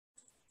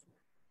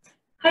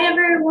Hi,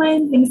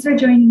 everyone. Thanks for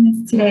joining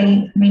us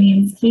today. My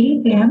name is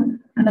Pham.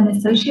 I'm an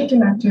Associate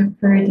Director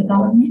for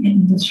Development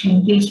and Industry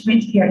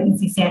Engagement here at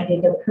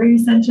UCSD Career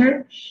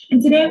Center. And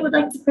today I would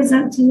like to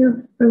present to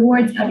you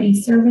Rewards of a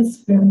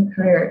Service-Driven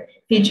Career,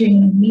 featuring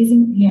an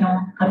amazing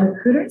panel of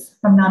recruiters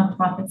from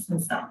nonprofits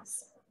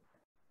themselves.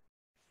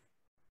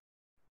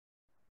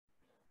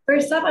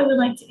 First up, I would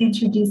like to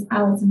introduce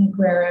Allyson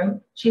Aguero.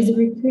 She's a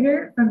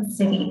recruiter from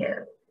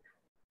Xavier.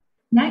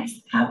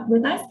 Next up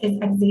with us is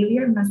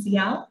Xavier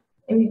Maciel,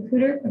 a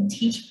recruiter from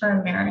Teach for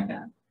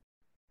America.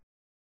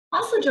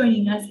 Also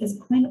joining us is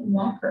Quinn,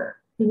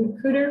 a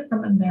recruiter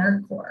from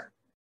AmeriCorps.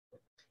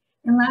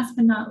 And last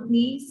but not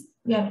least,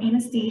 we have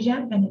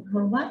Anastasia,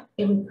 Bannikova,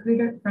 a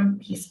recruiter from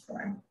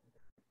PeaceCorps.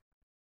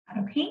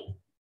 Okay?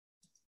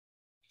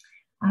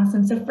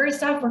 Awesome. So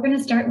first off, we're going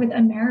to start with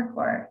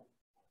AmeriCorps.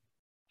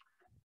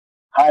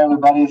 Hi,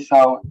 everybody.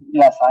 So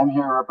yes, I'm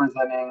here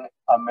representing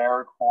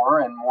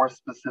AmeriCorps, and more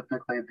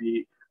specifically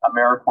the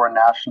AmeriCorps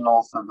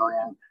National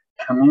Civilian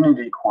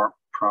Community Corps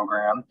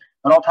program.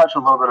 But I'll touch a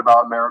little bit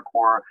about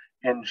AmeriCorps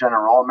in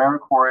general.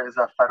 AmeriCorps is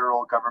a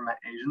federal government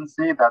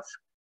agency that's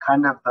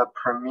kind of the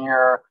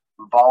premier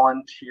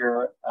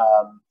volunteer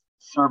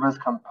service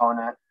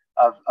component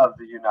of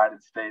the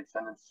United States.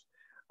 And it's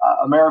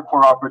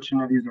AmeriCorps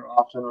opportunities are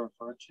often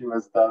referred to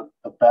as the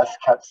best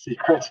kept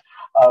secret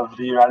of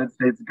the United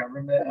States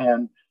government.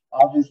 And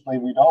obviously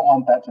we don't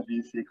want that to be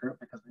a secret,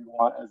 because we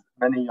want as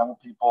many young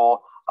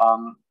people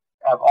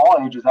of all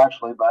ages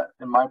actually, but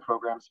in my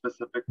program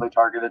specifically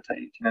targeted to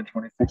 18 and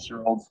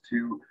 26-year-olds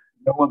to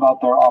know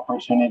about their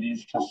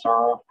opportunities to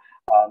serve,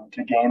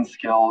 to gain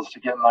skills,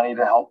 to get money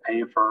to help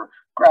pay for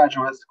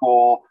graduate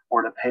school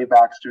or to pay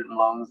back student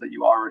loans that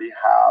you already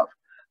have.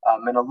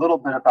 And a little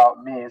bit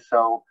about me.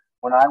 So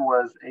when I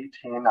was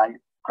 18, I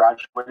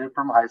graduated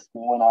from high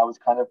school, and I was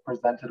kind of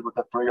presented with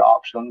the three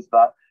options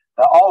that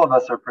all of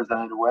us are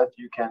presented with.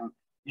 You can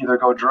either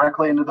go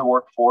directly into the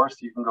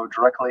workforce, you can go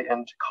directly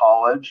into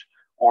college,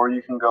 or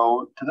you can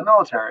go to the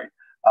military.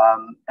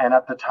 And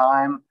at the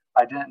time,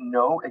 I didn't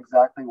know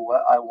exactly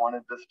what I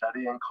wanted to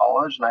study in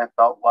college. And I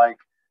felt like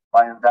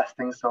by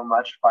investing so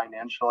much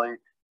financially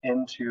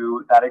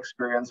into that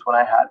experience when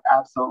I had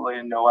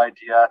absolutely no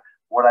idea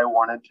what I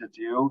wanted to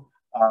do,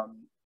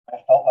 I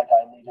felt like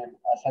I needed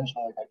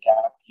essentially like a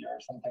gap year,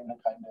 something to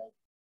kind of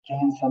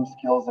gain some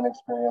skills and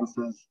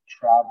experiences,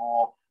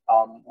 travel,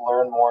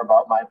 learn more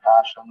about my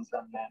passions,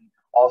 and then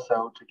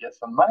also to get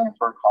some money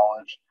for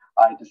college.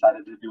 I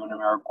decided to do an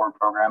AmeriCorps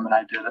program, and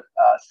I did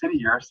City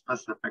Year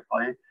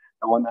specifically,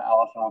 the one that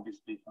Allyson will be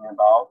speaking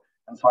about.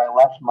 And so I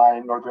left my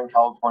Northern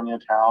California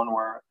town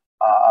where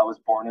I was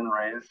born and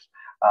raised,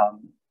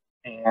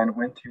 and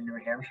went to New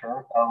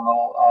Hampshire, a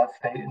little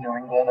state in New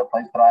England, a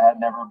place that I had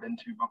never been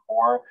to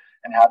before,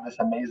 and had this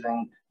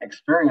amazing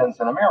experience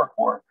in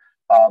AmeriCorps.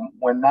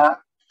 When that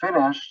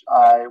finished,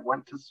 I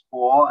went to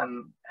school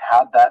and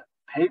had that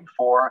paid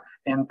for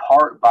in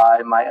part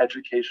by my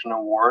education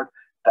award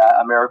that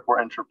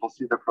AmeriCorps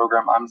NCCC, the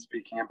program I'm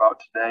speaking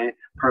about today,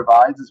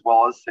 provides, as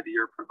well as City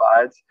Year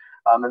provides.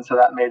 And so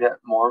that made it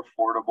more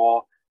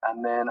affordable.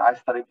 And then I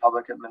studied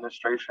public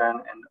administration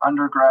in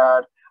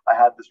undergrad. I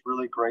had this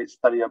really great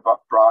study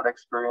abroad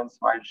experience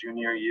my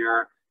junior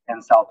year in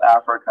South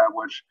Africa,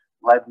 which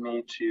led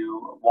me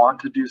to want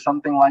to do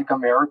something like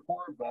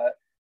AmeriCorps, but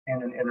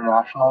in an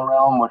international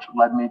realm, which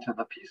led me to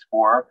the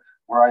PeaceCorps,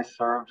 where I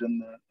served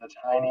in the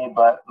tiny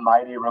but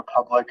mighty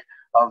Republic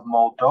of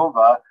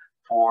Moldova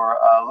for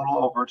a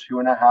little over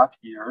 2.5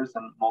 years.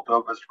 And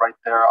Moldova is right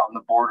there on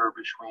the border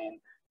between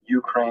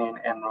Ukraine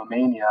and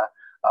Romania,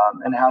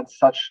 and had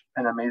such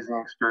an amazing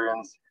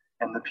experience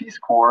in the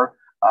PeaceCorps.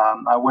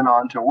 I went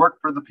on to work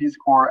for the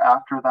PeaceCorps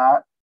after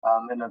that,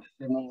 in a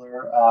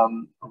similar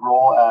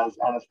role as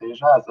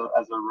Anastasia,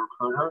 as a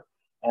recruiter,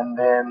 and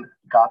then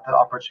got the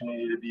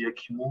opportunity to be a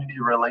community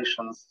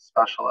relations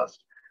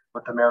specialist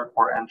with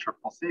AmeriCorps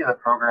NCCC, the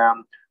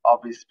program I'll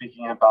be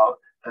speaking about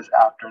this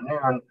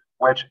afternoon,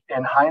 which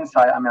in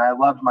hindsight, I mean, I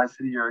loved my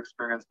City Year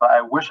experience, but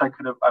I wish I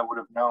would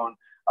have known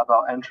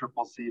about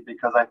NCCC,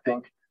 because I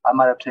think I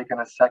might have taken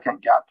a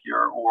second gap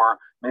year, or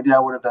maybe I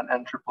would have done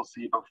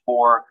NCCC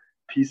before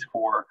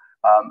PeaceCorps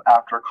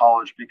after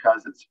college,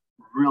 because it's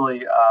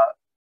really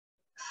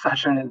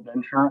such an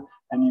adventure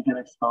and you get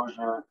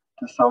exposure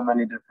to so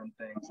many different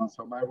things. And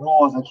so my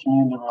role as a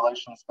community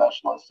relations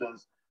specialist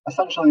is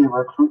essentially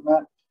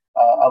recruitment,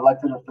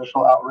 elected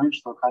official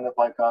outreach, so kind of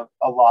like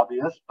a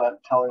lobbyist,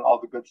 but telling all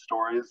the good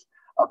stories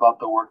about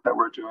the work that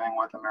we're doing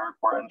with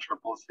AmeriCorps and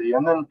NCCC,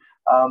 and then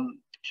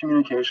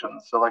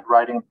communications, so like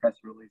writing press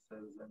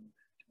releases and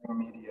doing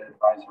media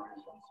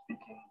advisories and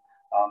speaking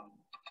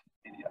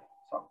media.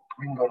 So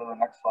we can go to the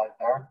next slide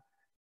there.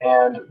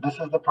 And this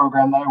is the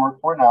program that I work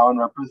for now and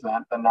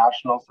represent, the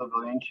National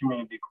Civilian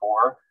Community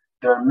Corps.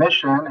 Their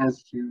mission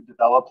is to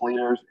develop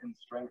leaders and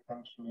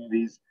strengthen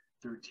communities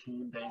through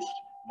team-based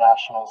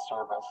national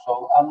service.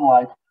 So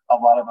unlike a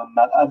lot of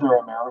other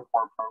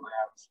AmeriCorps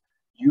programs,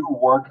 you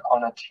work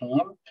on a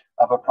team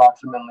of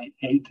approximately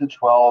 8 to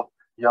 12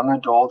 young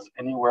adults,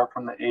 anywhere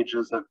from the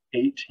ages of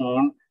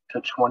 18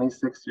 to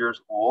 26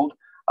 years old.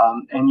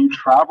 And you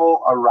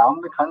travel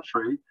around the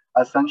country,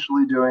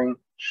 essentially doing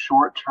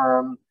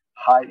short-term,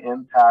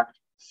 high-impact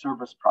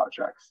service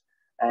projects.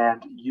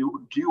 And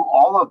you do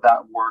all of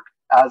that work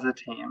as a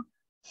team.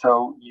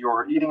 So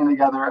you're eating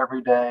together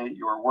every day,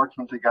 you're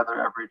working together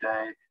every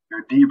day,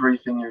 you're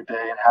debriefing your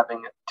day and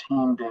having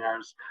team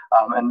dinners.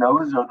 And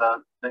those are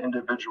the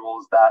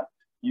individuals that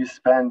you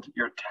spend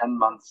your 10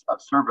 months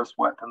of service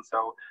with. And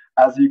so,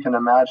 as you can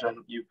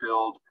imagine, you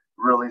build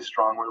really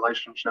strong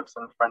relationships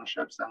and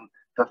friendships. And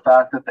the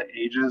fact that the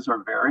ages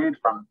are varied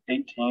from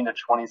 18 to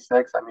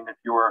 26, I mean, if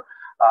you're,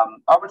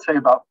 I would say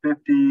about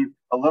 50,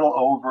 a little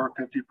over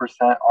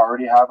 50%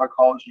 already have a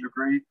college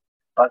degree,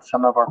 but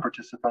some of our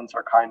participants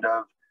are kind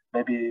of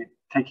maybe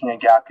taking a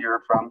gap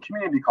year from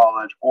community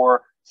college,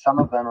 or some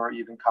of them are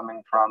even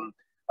coming from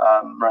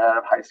right out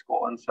of high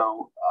school. And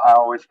so I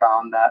always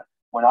found that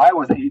when I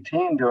was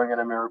 18 doing an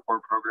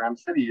AmeriCorps program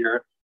city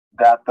year,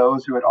 that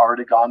those who had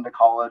already gone to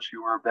college,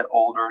 who were a bit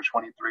older,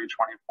 23,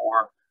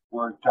 24,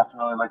 were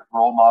definitely like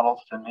role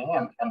models to me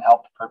and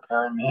helped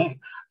prepare me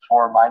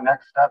for my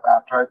next step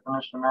after I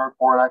finished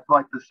AmeriCorps. And I feel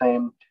like the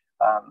same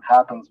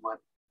happens with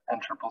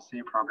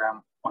NCCC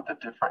program with the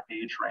different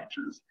age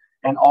ranges.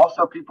 And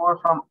also people are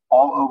from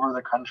all over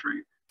the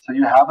country. So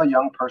you have a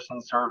young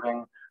person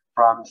serving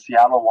from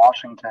Seattle,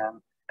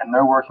 Washington, and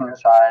they're working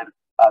beside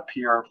a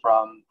peer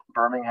from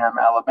Birmingham,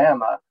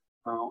 Alabama,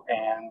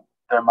 and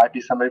there might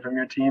be somebody from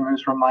your team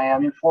who's from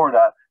Miami,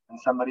 Florida, and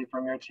somebody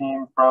from your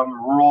team from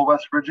rural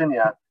West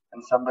Virginia,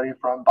 and somebody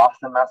from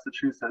Boston,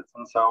 Massachusetts.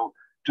 And so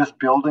just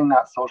building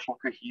that social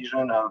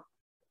cohesion of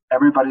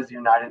everybody's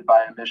united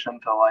by a mission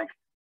to like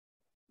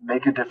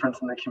make a difference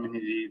in the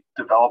community,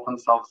 develop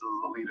themselves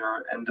as a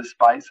leader, and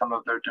despite some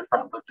of their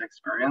different lived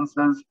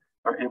experiences,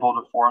 they're able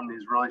to form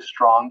these really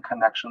strong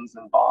connections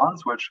and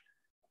bonds, which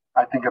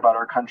I think about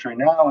our country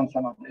now and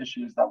some of the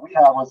issues that we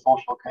have with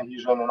social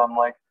cohesion. And I'm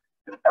like,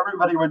 if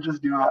everybody would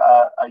just do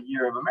a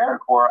year of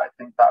AmeriCorps, I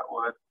think that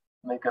would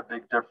make a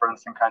big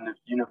difference in kind of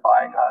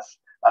unifying us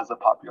as a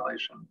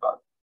population. But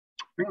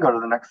we can go to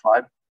the next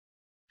slide.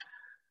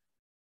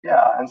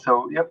 Yeah, and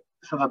so, yep.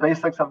 So the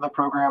basics of the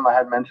program, I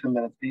had mentioned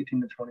that it's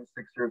 18 to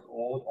 26 years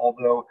old,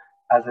 although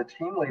as a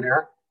team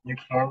leader, you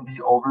can be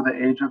over the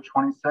age of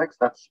 26.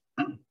 That's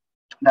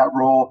that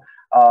role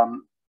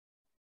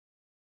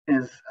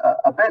is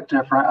a bit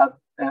different,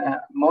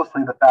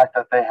 mostly the fact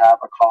that they have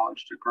a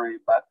college degree,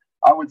 but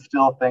I would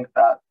still think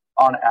that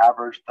on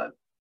average that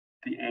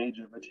the age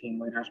of a team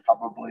leader is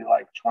probably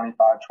like 25,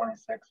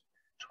 26,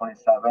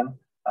 27,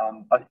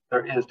 but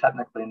there is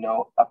technically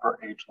no upper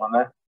age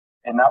limit.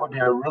 And that would be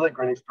a really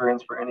great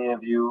experience for any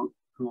of you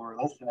who are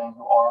listening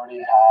who already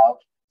have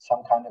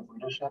some kind of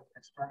leadership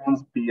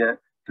experience, be it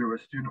through a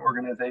student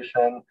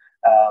organization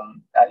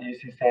at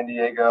UC San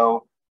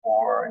Diego,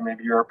 or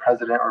maybe you're a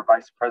president or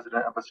vice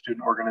president of a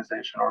student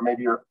organization, or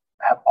maybe you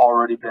have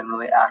already been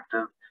really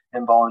active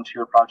in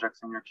volunteer projects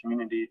in your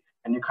community,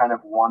 and you kind of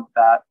want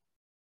that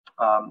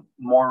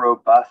more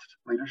robust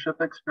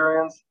leadership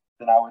experience,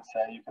 then I would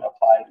say you could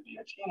apply to be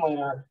a team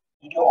leader.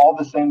 You do all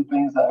the same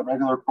things that a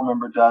regular Corps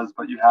member does,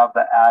 but you have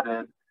the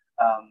added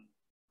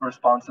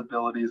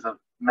responsibilities of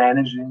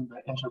managing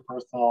the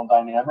interpersonal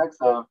dynamics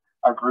of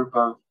a group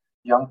of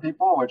young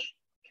people, which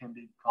can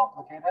be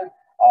complicated,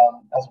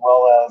 as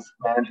well as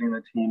managing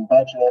the team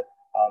budget,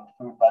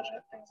 food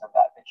budget, things of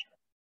that nature.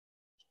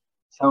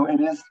 So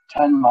it is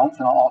 10 months,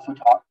 and I'll also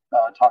talk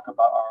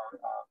about our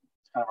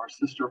kind of our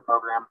sister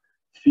program,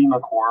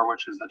 PeaceCorps,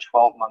 which is a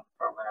 12-month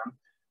program,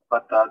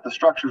 but the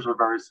structures are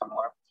very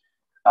similar.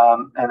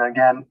 And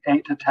again,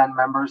 8 to 10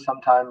 members,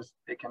 sometimes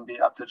it can be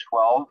up to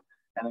 12.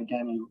 And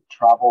again, you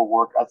travel,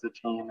 work as a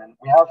team. And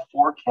we have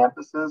 4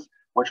 campuses,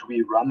 which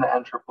we run the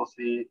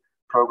NCCC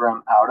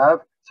program out of.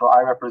 So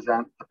I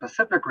represent the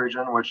Pacific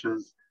region, which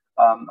is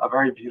a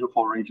very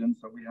beautiful region.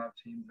 So we have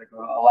teams that go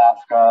to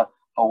Alaska,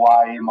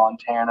 Hawaii,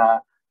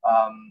 Montana,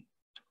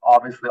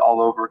 obviously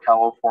all over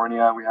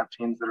California. We have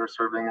teams that are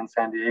serving in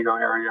San Diego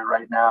area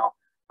right now.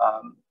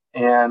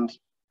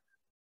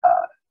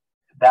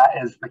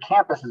 That is, the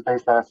campus is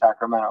based out of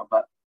Sacramento,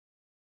 but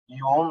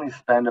you only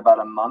spend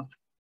about a month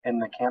in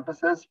the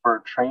campuses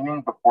for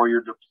training before you're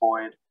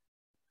deployed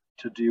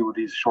to do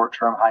these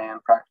short-term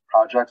high-impact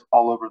projects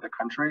all over the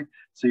country.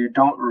 So you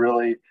don't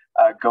really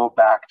go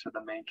back to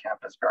the main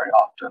campus very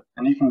often.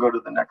 And you can go to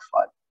the next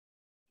slide.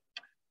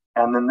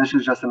 And then this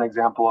is just an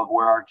example of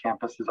where our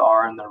campuses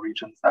are in the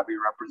regions that we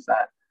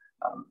represent.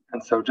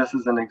 And so just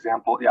as an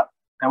example, yeah,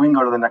 and we can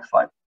go to the next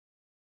slide.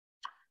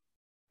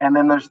 And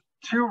then there's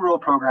 2 real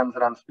programs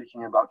that I'm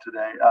speaking about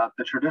today.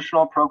 The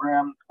traditional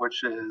program,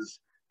 which is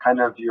kind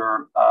of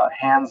your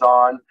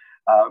hands-on,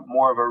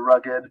 more of a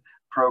rugged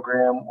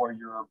program where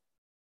you're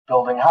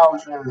building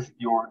houses,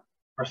 you're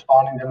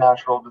responding to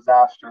natural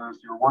disasters,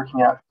 you're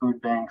working at food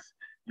banks,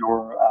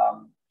 you're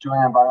doing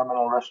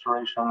environmental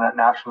restoration at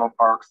national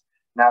parks,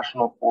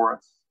 national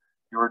forests,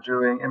 you're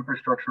doing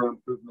infrastructure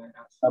improvement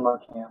at summer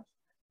camps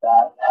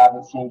that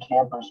haven't seen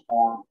campers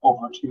for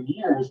over 2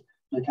 years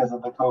because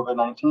of the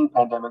COVID-19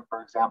 pandemic,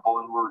 for example,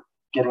 and we're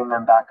getting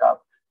them back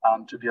up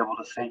to be able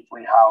to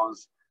safely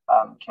house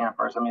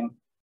campers. I mean,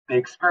 the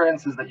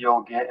experiences that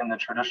you'll get in the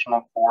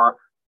traditional Corps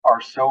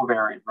are so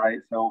varied, right?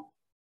 So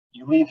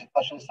you leave,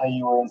 let's just say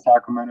you were in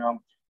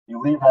Sacramento, you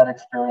leave that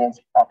experience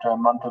after a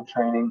month of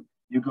training,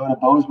 you go to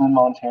Bozeman,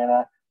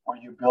 Montana, where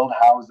you build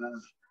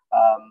houses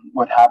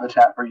with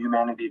Habitat for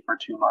Humanity for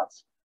 2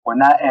 months. When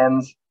that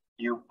ends,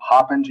 you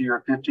hop into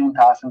your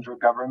 15-passenger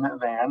government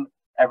van.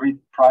 Every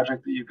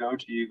project that you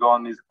go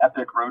on these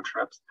epic road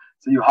trips.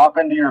 So you hop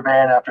into your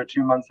van after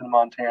 2 months in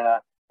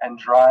Montana and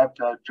drive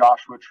to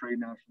Joshua Tree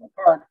National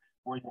Park,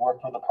 where you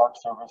work for the Park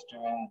Service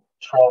doing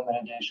trail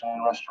mitigation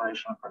and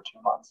restoration for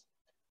 2 months.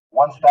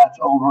 Once that's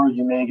over,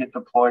 you may get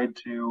deployed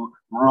to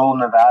rural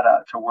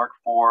Nevada to work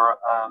for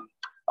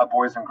a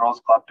Boys and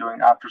Girls Club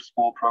doing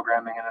after-school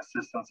programming and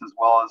assistance, as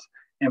well as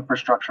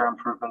infrastructure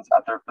improvements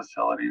at their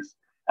facilities.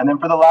 And then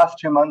for the last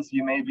 2 months,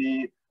 you may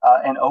be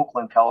in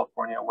Oakland,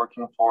 California,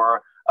 working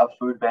for a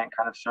food bank,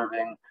 kind of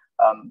serving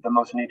the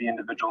most needy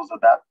individuals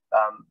of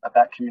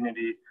that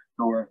community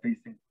who are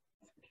facing.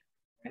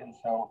 And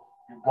so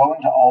you're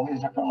going to all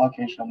these different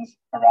locations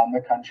around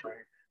the country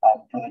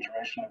for the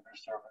duration of your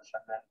service.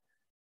 And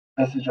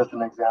then this is just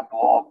an example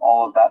of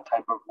all of that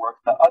type of work.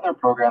 The other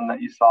program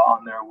that you saw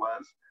on there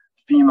was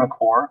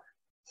PeaceCorps.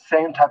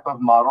 Same type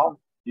of model.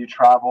 You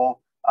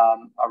travel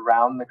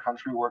around the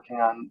country working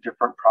on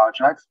different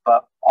projects,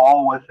 but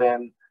all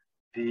within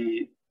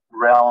the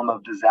realm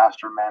of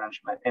disaster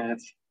management. And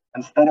it's,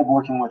 instead of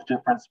working with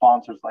different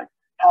sponsors like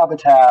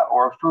Habitat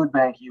or a food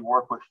bank, you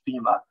work with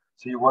FEMA.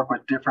 So you work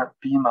with different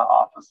FEMA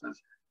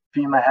offices,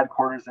 FEMA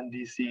headquarters in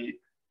DC,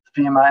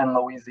 FEMA in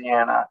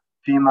Louisiana,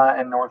 FEMA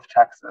in North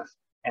Texas.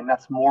 And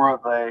that's more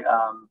of a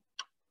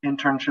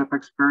internship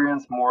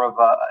experience, more of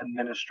an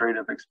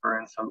administrative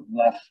experience, so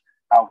less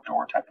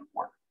outdoor type of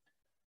work.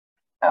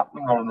 Now,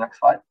 we can go to the next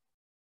slide.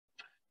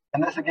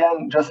 And this,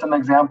 again, just some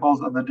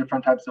examples of the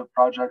different types of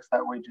projects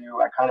that we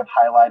do. I kind of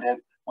highlighted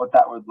what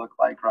that would look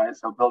like, right?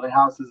 So building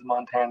houses in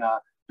Montana,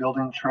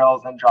 building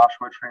trails in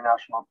Joshua Tree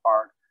National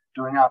Park,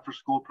 doing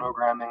after-school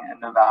programming in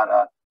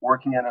Nevada,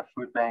 working at a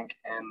food bank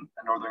in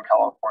Northern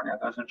California.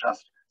 Those are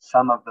just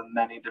some of the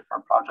many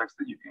different projects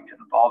that you can get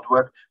involved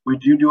with. We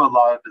do a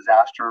lot of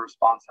disaster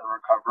response and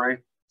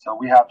recovery. So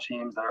we have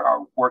teams that are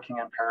working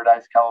in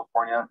Paradise,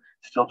 California,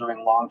 still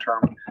doing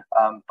long-term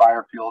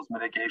fire fuels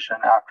mitigation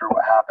after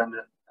what happened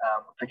with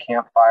the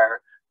Camp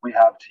Fire. We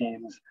have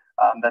teams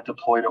that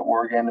deploy to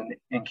Oregon and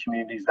in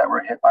communities that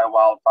were hit by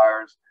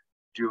wildfires,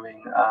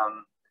 doing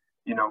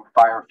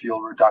fire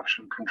fuel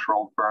reduction,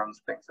 controlled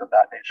burns, things of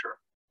that nature.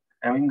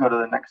 And we can go to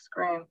the next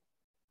screen.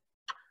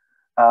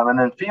 And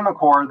then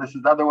PeaceCorps, this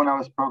is the other one I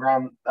was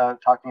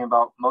talking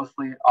about,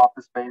 mostly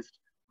office-based,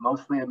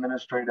 mostly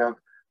administrative,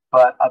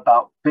 but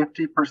about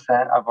 50%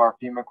 of our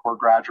PeaceCorps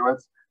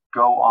graduates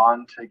go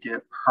on to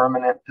get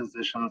permanent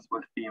positions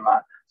with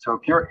FEMA. So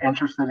if you're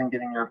interested in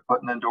getting your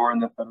foot in the door in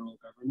the federal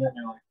government,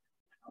 you're like,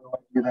 how do I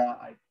do that?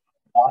 I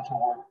want to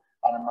work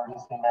on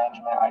emergency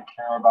management. I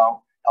care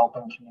about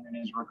helping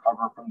communities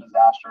recover from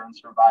disaster and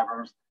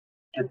survivors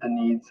get the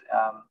needs,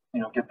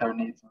 get their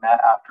needs met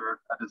after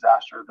a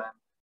disaster. Then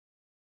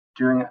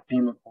doing a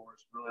PeaceCorps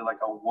is really like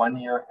a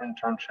 1-year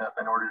internship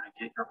in order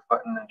to get your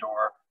foot in the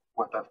door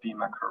with a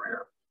FEMA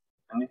career.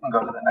 And you can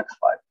go to the next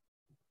slide.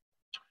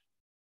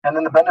 And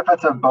then the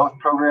benefits of both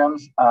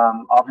programs,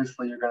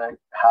 obviously you're going to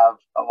have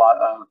a lot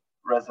of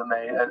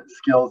resume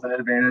skills and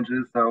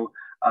advantages. So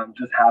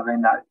just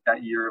having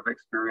that year of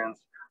experience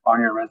on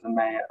your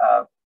resume,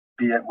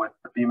 be it with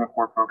the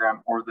PeaceCorps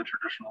program or the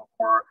traditional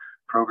Corps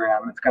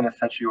program, it's going to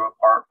set you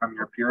apart from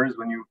your peers.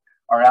 When you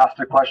are asked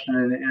a question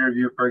in an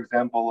interview, for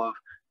example, of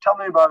tell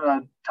me about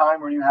a time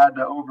where you had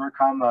to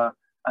overcome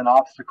an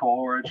obstacle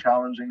or a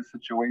challenging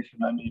situation.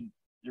 I mean,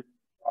 you're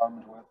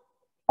armed with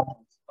tons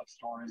of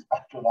stories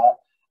after that.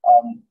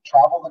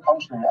 Travel the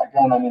country.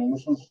 Again, I mean,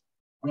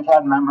 we've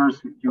had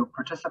members who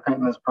participate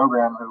in this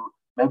program who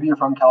maybe you're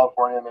from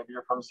California, maybe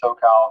you're from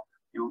SoCal,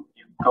 you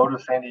go to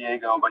San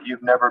Diego, but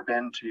you've never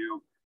been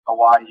to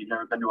Hawaii, you've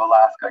never been to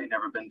Alaska, you've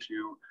never been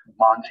to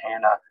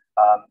Montana,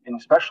 and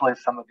especially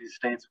some of these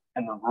states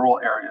in the rural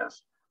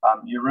areas.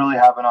 You really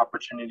have an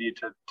opportunity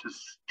to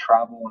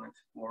travel and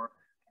explore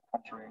the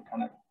country and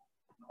kind of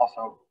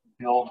also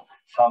build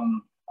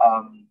some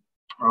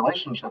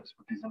relationships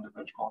with these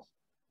individuals.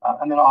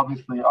 And then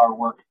obviously our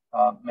work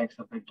makes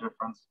a big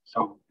difference.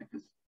 So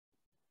because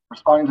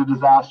responding to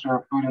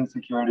disaster, food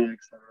insecurity,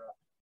 etc.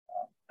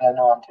 I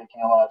know I'm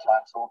taking a lot of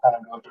time, so we'll kind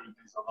of go through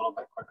these a little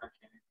bit quicker,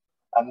 Katie.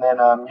 And then,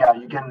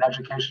 you get an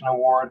education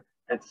award.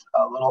 It's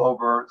a little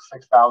over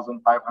 $6,500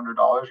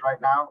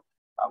 right now.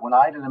 When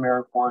I did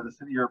AmeriCorps, the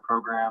City Year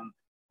program,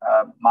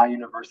 my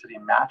university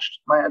matched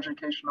my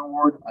education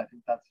award. I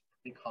think that's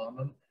pretty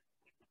common.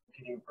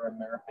 Competing for a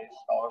merit-based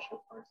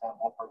scholarship, for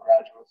example, for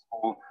graduate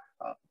school,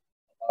 a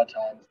lot of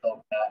times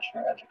they'll match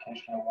your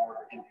education award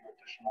or give you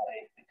additional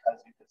aid because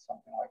you did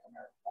something like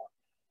AmeriCorps.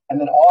 And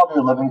then all of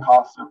your living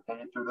costs are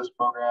paid through this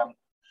program: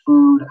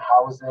 food,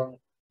 housing,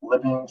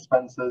 living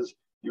expenses.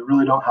 You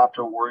really don't have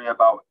to worry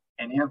about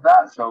any of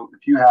that. So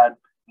if you had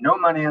no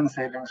money in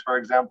savings, for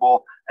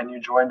example, and you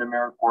joined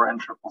AmeriCorps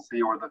and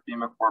CCC or the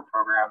FEMA Corps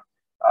program,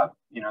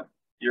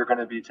 you're going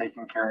to be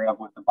taken care of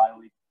with the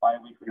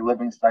bi-weekly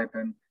living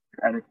stipend,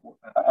 your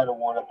ed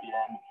award at the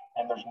end,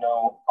 and there's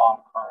no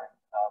on-current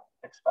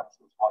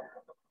expenses while you're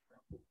in the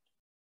program.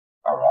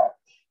 All right,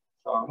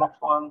 so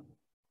next one,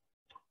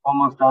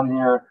 almost done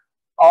here.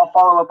 I'll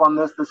follow up on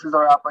this. This is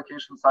our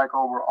application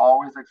cycle. We're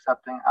always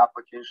accepting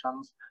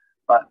applications,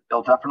 but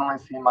you'll definitely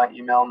see my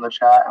email in the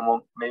chat, and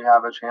we'll maybe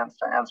have a chance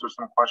to answer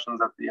some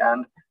questions at the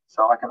end.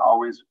 So I can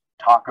always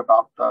talk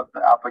about the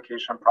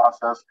application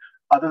process.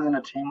 Other than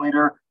a team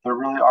leader, there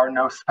really are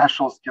no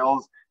special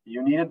skills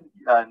you needed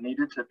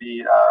to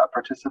be a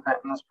participant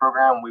in this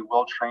program. We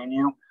will train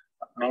you.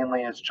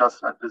 Mainly, it's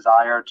just a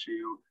desire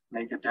to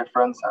make a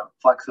difference, and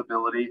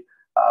flexibility,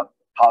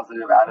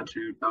 positive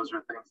attitude. Those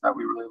are things that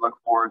we really look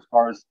for. As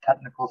far as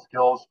technical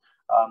skills,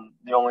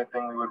 the only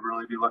thing we would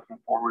really be looking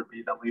for would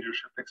be the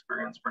leadership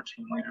experience for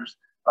team leaders.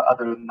 But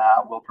other than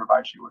that, we'll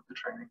provide you with the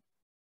training.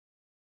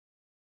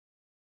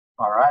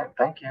 All right,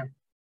 thank you.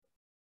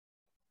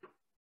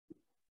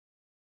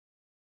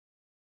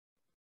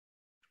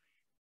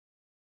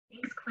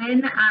 Thanks,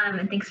 Quinn,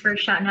 and thanks for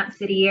shouting out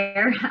City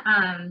Year.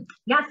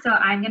 Yeah, so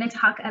I'm going to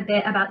talk a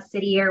bit about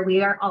City Year.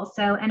 We are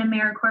also an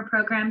AmeriCorps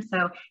program. So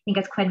I think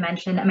as Quinn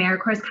mentioned,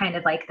 AmeriCorps is kind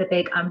of like the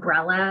big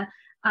umbrella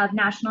of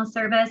national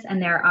service,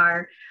 and there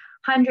are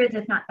hundreds,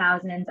 if not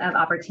thousands, of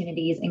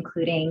opportunities,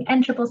 including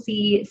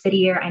NCCC, City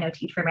Year. I know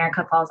Teach for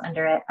America falls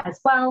under it as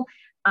well.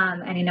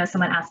 And I know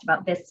someone asked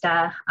about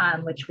Vista,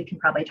 which we can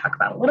probably talk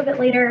about a little bit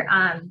later.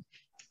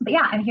 But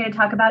yeah, I'm here to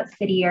talk about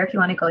City Year if you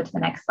want to go to the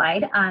next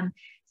slide.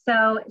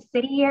 So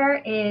City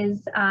Year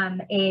is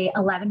a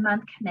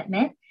 11-month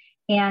commitment.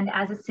 And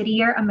as a City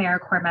Year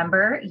AmeriCorps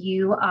member,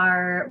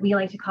 we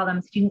like to call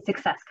them student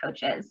success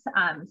coaches.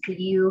 So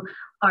you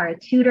are a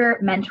tutor,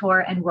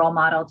 mentor, and role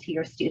model to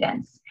your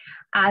students.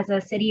 As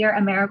a City Year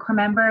AmeriCorps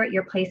member,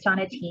 you're placed on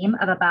a team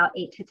of about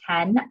 8 to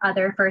 10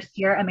 other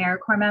first-year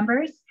AmeriCorps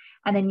members.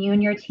 And then you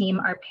and your team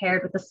are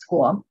paired with a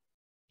school.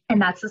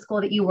 And that's the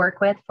school that you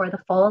work with for the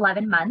full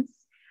 11 months.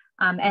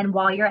 And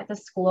while you're at the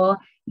school,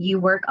 you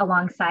work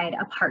alongside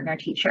a partner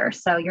teacher.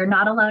 So you're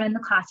not alone in the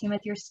classroom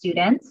with your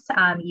students.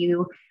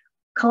 You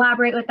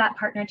collaborate with that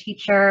partner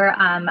teacher.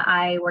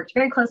 I worked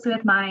very closely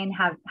with mine,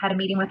 have had a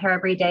meeting with her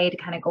every day to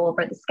kind of go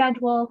over the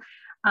schedule.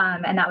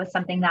 And that was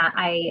something that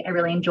I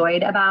really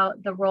enjoyed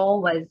about the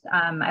role was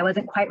I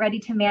wasn't quite ready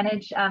to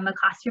manage a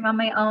classroom on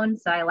my own.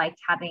 So I liked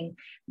having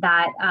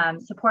that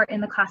support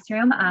in the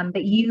classroom,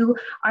 but you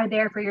are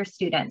there for your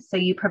students. So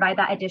you provide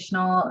that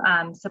additional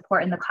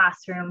support in the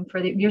classroom for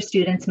your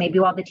students, maybe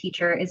while the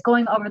teacher is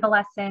going over the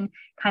lesson,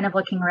 kind of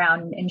looking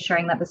around,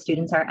 ensuring that the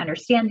students are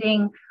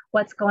understanding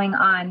what's going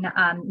on.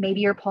 Maybe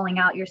you're pulling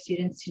out your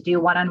students to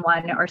do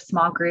one-on-one or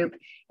small group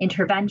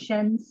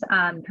interventions,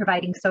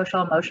 providing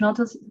social emotional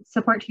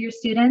support to your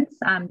students.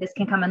 This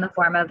can come in the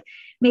form of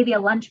maybe a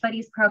lunch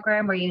buddies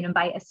program where you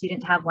invite a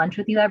student to have lunch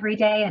with you every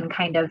day and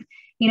kind of,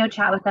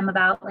 chat with them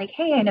about like,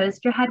 hey, I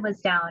noticed your head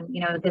was down,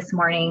 this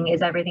morning.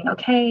 Is everything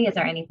okay? Is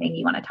there anything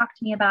you want to talk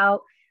to me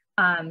about?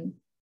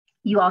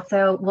 You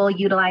also will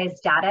utilize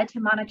data to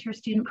monitor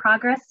student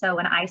progress. So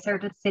when I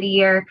served with City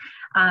Year,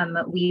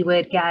 we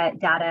would get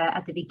data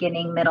at the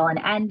beginning, middle, and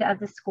end of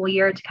the school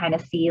year to kind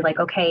of see like,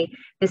 okay,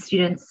 the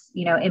students,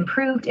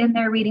 improved in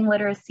their reading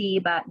literacy,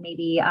 but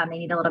maybe they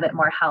need a little bit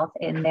more help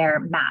in their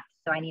math.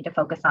 So I need to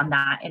focus on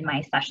that in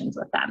my sessions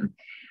with them.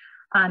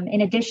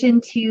 In addition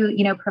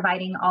to,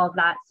 providing all of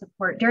that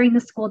support during the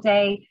school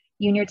day,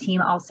 you and your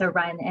team also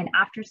run an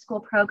after-school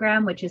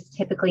program, which is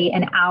typically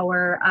an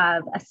hour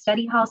of a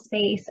study hall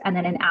space and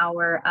then an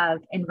hour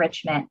of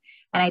enrichment.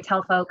 And I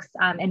tell folks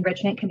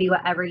enrichment can be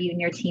whatever you and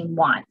your team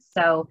want.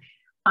 So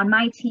on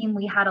my team,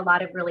 we had a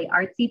lot of really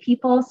artsy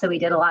people. So we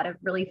did a lot of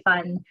really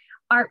fun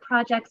art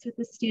projects with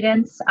the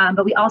students.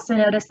 But we also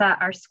noticed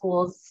that our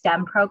school's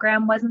STEM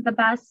program wasn't the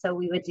best. So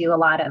we would do a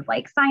lot of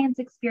like science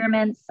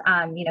experiments,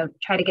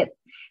 try to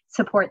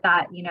support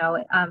that,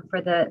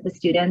 for the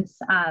students.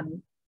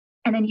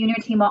 And then you and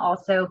your team will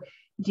also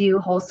do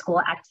whole school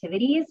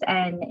activities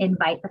and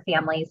invite the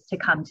families to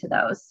come to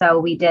those. So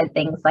we did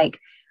things like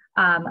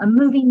a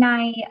movie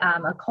night,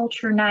 a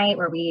culture night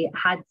where we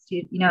had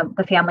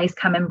the families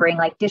come and bring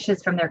like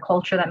dishes from their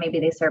culture that maybe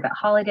they serve at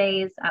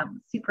holidays,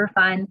 super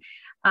fun.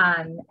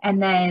 And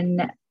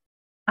then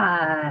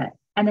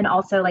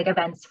also like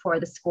events for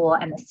the school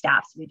and the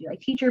staff. So we do like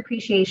teacher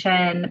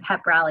appreciation,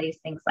 pep rallies,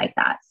 things like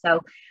that.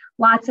 So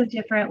lots of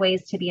different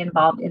ways to be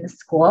involved in the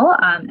school.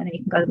 And then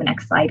you can go to the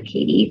next slide,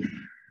 Katie.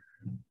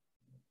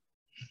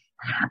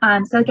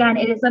 So again,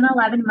 it is an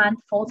 11-month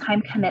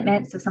full-time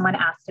commitment. So someone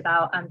asked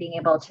about being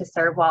able to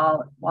serve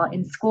while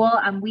in school.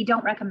 We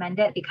don't recommend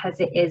it because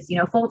it is,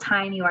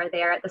 full-time. You are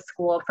there at the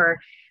school for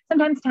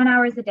sometimes 10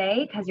 hours a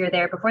day because you're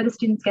there before the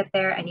students get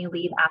there and you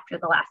leave after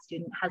the last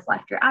student has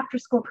left your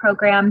after-school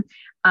program.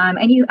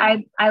 And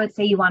I would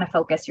say you want to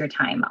focus your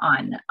time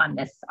on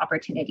this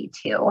opportunity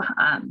too.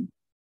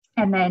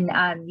 And then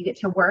you get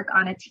to work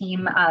on a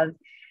team of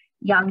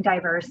young,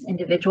 diverse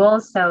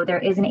individuals. So there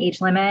is an age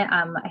limit.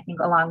 I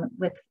think along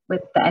with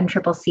the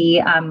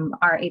NCCC,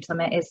 our age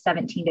limit is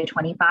 17 to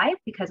 25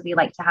 because we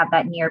like to have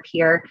that near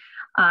peer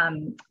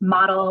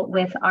model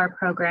with our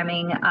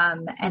programming.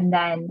 And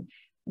then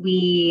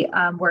we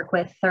work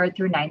with 3rd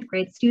through 9th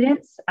grade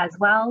students as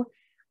well.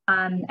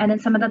 And then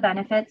some of the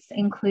benefits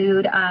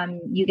include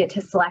you get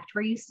to select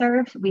where you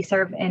serve. We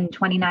serve in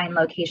 29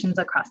 locations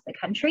across the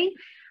country.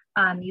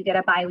 You get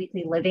a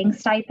biweekly living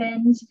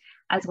stipend,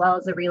 as well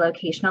as a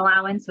relocation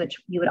allowance, which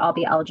you would all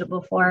be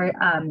eligible for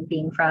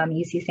being from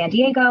UC San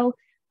Diego.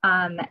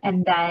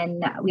 And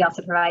then we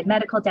also provide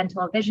medical,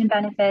 dental, vision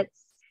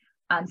benefits,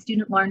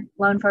 student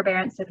loan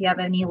forbearance. So if you have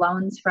any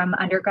loans from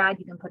undergrad,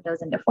 you can put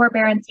those into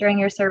forbearance during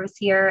your service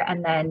year.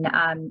 And then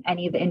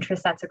any of the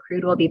interest that's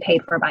accrued will be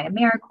paid for by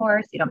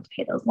AmeriCorps. So you don't have to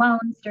pay those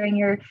loans during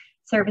your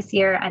service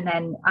year. And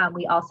then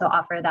we also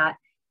offer that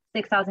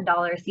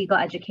 $6,000 Siegel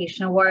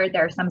Education Award.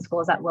 There are some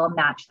schools that will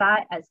match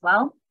that as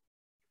well.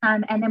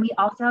 And then we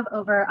also have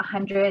over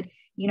 100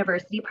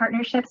 university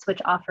partnerships, which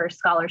offer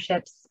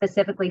scholarships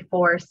specifically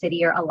for City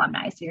Year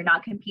alumni. So you're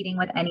not competing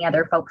with any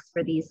other folks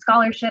for these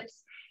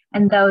scholarships.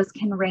 And those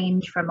can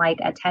range from like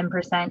a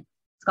 10%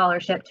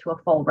 scholarship to a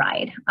full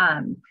ride.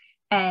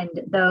 And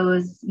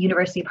those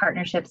university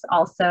partnerships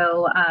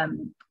also,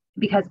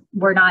 because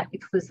we're not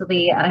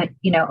exclusively,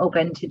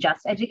 open to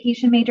just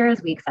education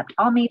majors, we accept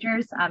all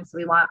majors. So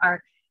we want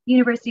our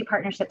university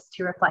partnerships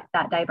to reflect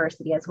that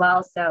diversity as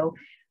well. So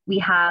we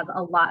have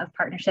a lot of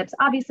partnerships,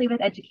 obviously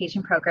with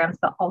education programs,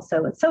 but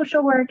also with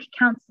social work,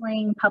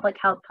 counseling, public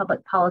health,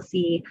 public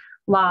policy,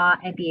 law,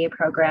 MBA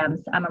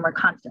programs, and we're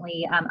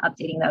constantly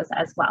updating those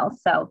as well.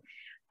 So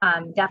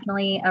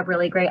definitely a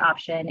really great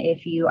option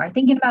if you are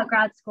thinking about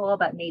grad school,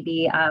 but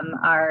maybe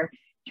are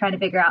trying to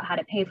figure out how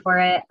to pay for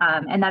it.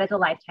 And that is a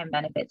lifetime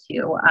benefit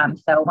too.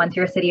 So once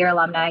you're a City Year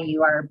alumni,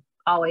 you are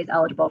always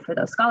eligible for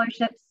those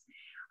scholarships.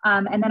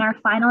 And then our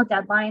final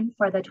deadline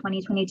for the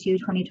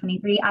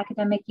 2022-2023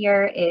 academic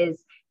year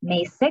is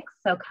May 6th,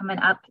 so coming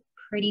up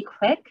pretty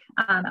quick.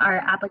 Our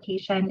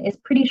application is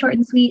pretty short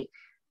and sweet.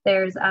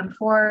 There's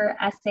 4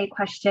 essay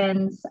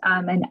questions,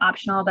 an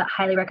optional but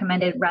highly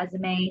recommended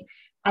resume,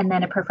 and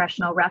then a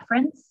professional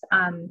reference.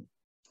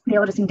 They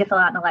will just need to fill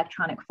out an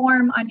electronic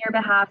form on your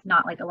behalf,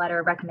 not like a letter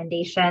of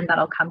recommendation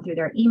that'll come through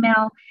their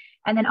email.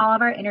 And then all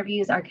of our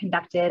interviews are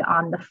conducted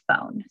on the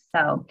phone.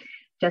 So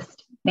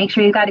just make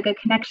sure you've got a good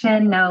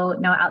connection, no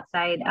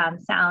outside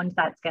sound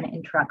that's going to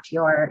interrupt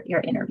your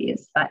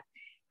interviews. But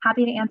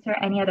happy to answer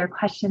any other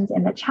questions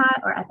in the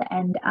chat or at the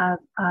end of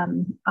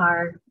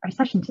our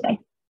session today.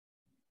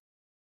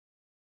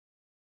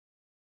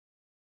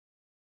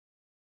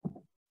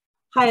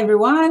 Hi,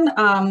 everyone.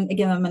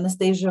 Again, I'm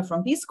Anastasia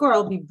from PeaceCorps.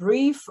 I'll be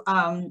brief.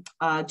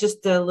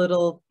 Just a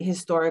little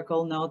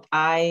historical note.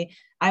 I'm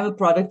a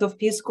product of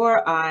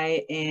PeaceCorps.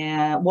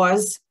 I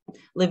was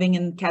living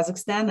in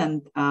Kazakhstan,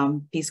 and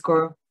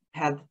PeaceCorps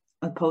had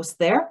a post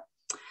there.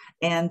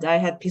 And I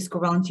had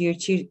PeaceCorps volunteer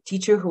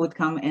teacher who would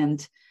come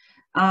and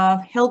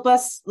help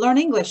us learn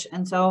English.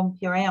 And so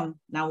here I am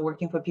now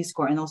working for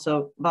PeaceCorps and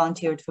also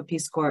volunteered for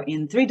PeaceCorps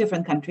in 3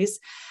 different countries.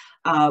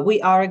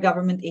 We are a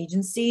government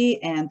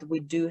agency, and we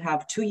do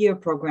have 2-year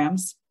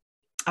programs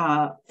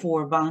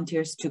for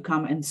volunteers to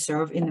come and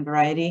serve in a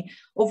variety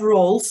of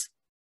roles.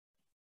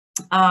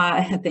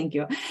 Thank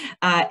you.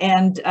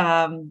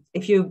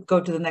 If you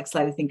go to the next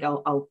slide, I think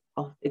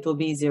it will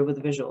be easier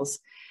with the visuals.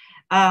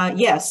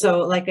 Yeah, so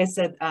like I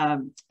said,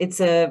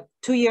 it's a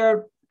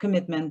 2-year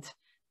commitment,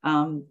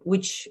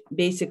 which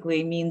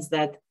basically means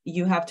that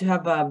you have to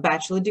have a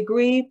bachelor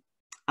degree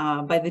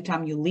by the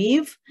time you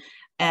leave.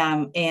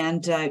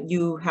 And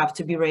you have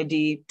to be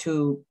ready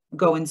to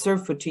go and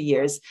serve for 2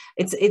 years.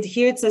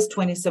 Here it says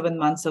 27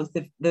 months, so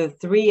the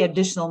 3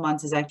 additional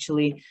months is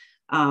actually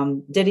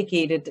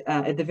dedicated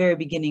at the very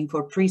beginning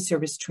for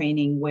pre-service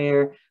training,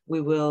 where we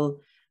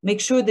will make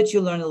sure that you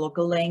learn the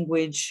local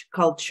language,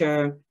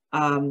 culture,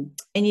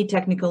 any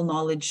technical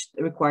knowledge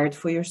required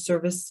for your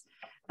service,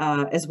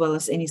 as well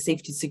as any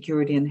safety,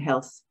 security, and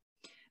health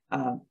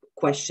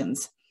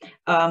questions.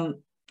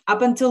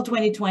 Up until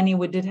 2020,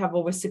 we did have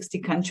over 60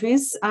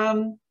 countries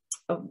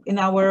in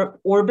our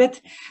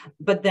orbit,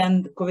 but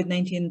then the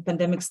COVID-19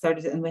 pandemic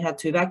started and we had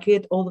to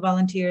evacuate all the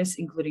volunteers,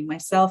 including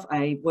myself.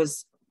 I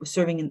was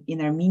serving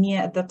in Armenia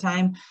at that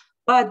time,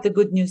 but the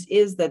good news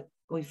is that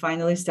we're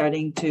finally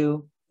starting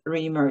to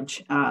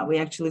re-emerge. We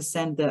actually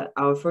sent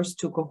our first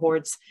 2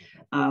 cohorts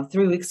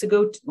 3 weeks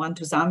ago, one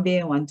to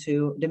Zambia, one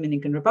to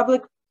Dominican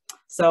Republic.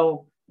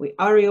 So we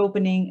are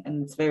reopening,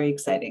 and it's very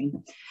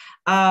exciting.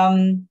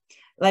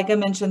 Like I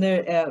mentioned,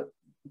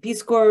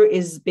 PeaceCorps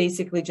is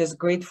basically just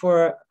great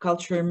for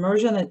cultural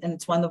immersion, and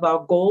it's one of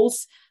our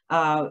goals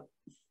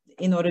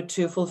in order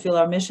to fulfill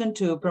our mission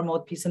to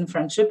promote peace and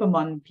friendship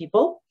among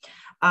people.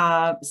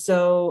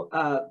 Cultural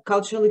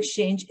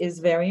exchange is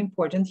very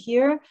important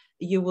here.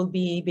 You will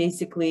be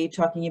basically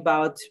talking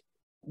about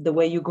the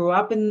way you grew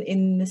up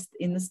in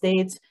the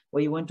States,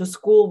 where you went to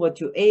school,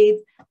 what you ate,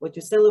 what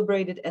you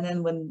celebrated, and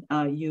then when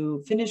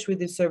you finish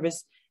with your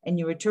service, and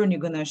you return, you're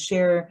going to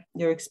share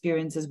your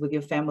experiences with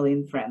your family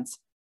and friends.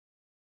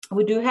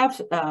 We do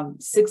have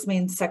 6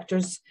 main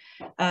sectors.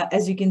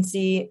 As you can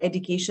see,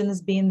 education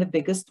is being the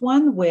biggest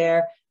one,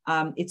 where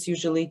it's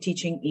usually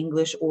teaching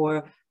English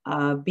or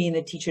being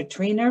a teacher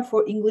trainer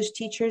for English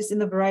teachers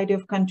in a variety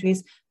of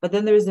countries. But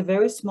then there is a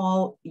very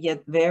small,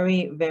 yet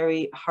very,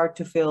 very hard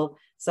to fill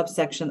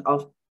subsection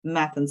of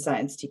math and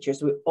science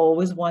teachers. We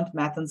always want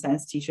math and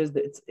science teachers.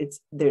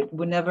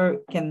 We never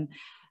can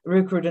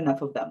recruit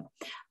enough of them.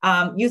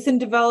 Youth and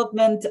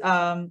development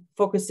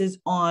focuses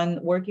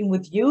on working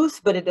with youth,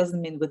 but it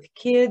doesn't mean with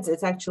kids.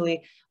 It's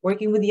actually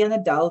working with young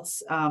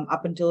adults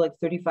up until like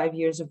 35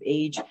 years of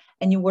age,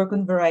 and you work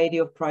on a variety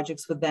of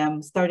projects with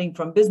them, starting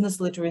from business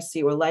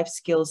literacy or life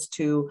skills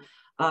to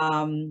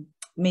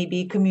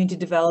maybe community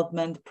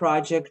development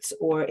projects,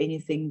 or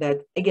anything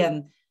that,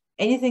 again,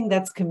 anything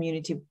that's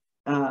community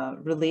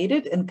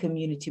related and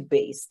community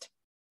based.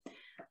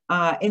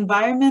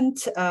 Environment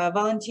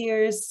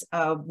volunteers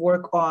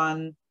work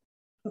on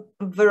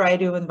a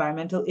variety of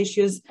environmental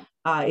issues.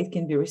 It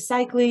can be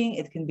recycling,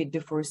 it can be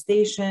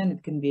deforestation,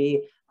 it can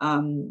be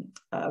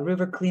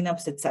river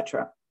cleanups,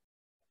 etc.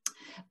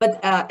 But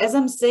as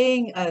I'm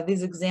saying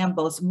these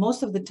examples,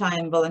 most of the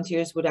time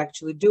volunteers would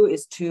actually do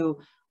is to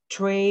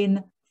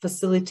train,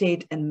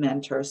 facilitate, and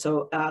mentor.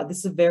 So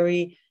this is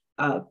very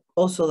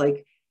also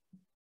like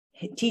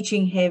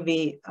teaching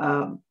heavy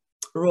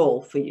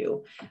role for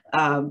you.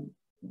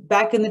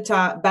 Back in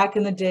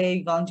the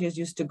day, volunteers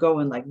used to go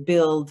and like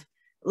build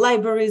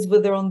libraries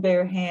with their own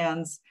bare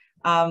hands.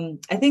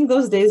 I think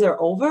those days are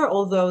over,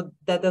 although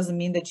that doesn't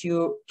mean that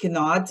you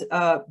cannot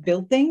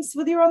build things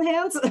with your own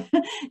hands.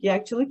 You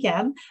actually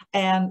can.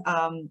 And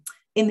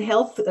in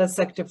health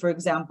sector, for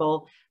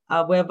example,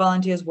 where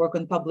volunteers work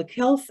on public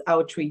health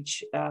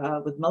outreach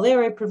with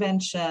malaria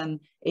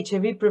prevention,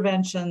 HIV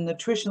prevention,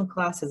 nutrition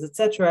classes,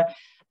 etc.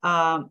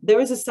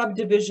 There is a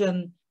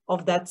subdivision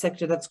of that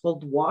sector that's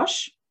called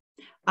WASH.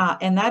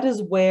 And that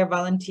is where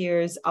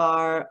volunteers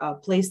are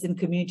placed in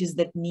communities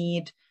that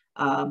need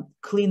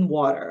clean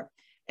water.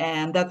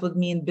 And that would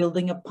mean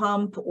building a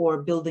pump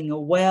or building a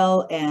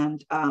well.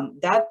 And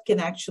that can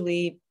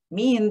actually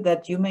mean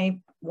that you may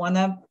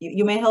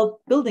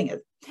help building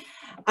it.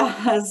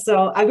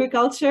 So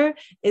agriculture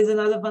is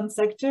another one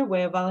sector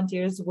where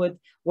volunteers would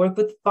work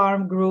with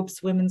farm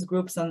groups, women's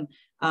groups, and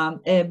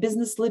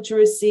business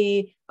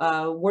literacy,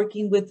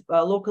 working with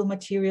local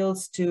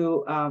materials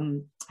to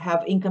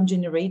have income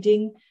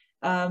generating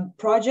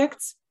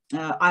projects.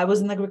 I was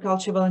an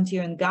agriculture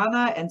volunteer in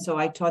Ghana, and so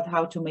I taught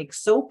how to make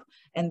soap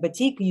and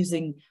batik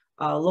using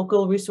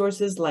local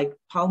resources like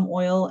palm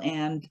oil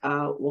and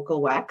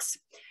local wax.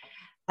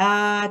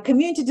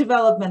 Community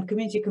development,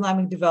 community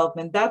economic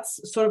development,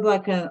 that's sort of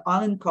like an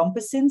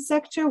all-encompassing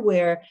sector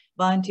where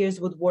volunteers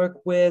would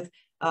work with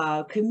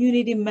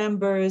community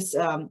members,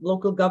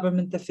 local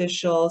government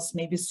officials,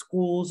 maybe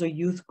schools or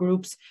youth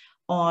groups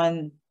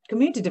on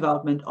community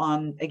development,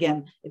 on,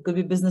 again, it could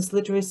be business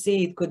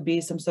literacy, it could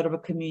be some sort of a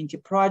community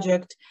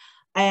project.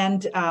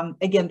 And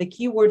again, the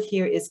key word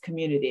here is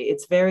community.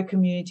 It's very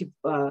community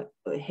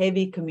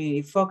heavy,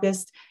 community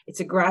focused. It's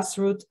a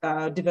grassroots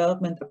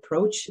development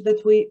approach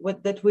that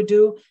we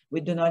do. We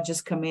do not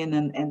just come in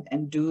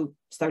and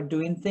start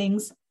doing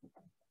things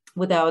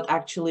without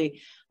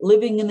actually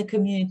living in the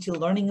community,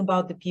 learning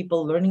about the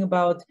people, learning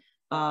about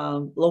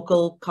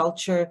local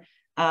culture,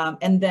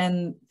 and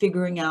then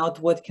figuring out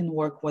what can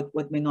work,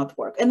 what may not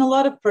work. And a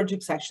lot of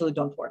projects actually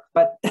don't work,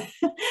 but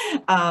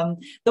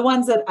the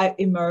ones that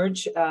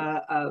emerge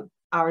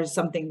are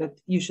something that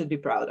you should be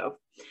proud of.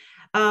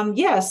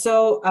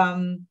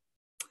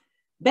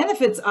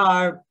 Benefits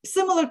are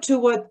similar to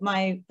what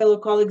my fellow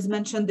colleagues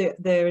mentioned.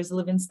 There is a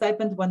living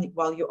stipend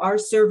while you are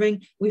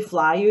serving. We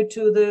fly you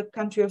to the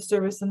country of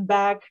service and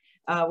back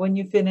when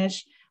you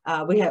finish.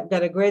 We have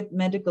got a great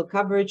medical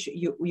coverage.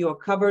 You are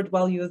covered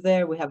while you're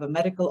there. We have a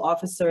medical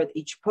officer at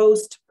each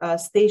post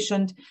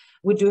stationed.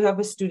 We do have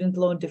a student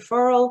loan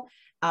deferral,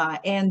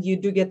 and you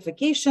do get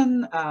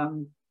vacation.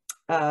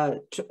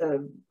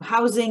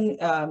 Housing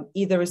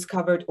either is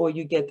covered or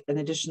you get an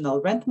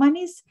additional rent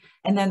monies.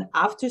 And then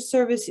after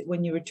service,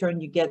 when you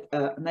return, you get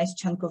a nice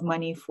chunk of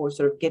money for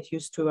sort of get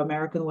used to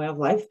American way of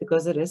life,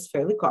 because it is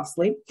fairly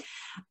costly.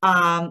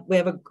 We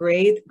have a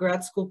great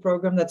grad school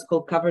program that's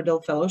called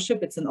Coverdell Fellowship.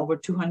 It's in over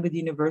 200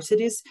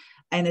 universities,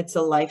 and it's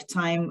a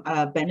lifetime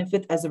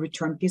benefit as a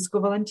return Peace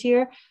Corps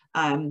volunteer.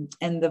 And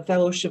the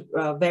fellowship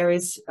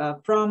varies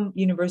from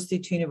university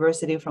to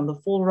university, from the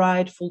full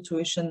ride, full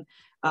tuition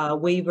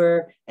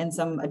waiver, and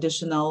some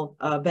additional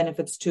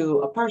benefits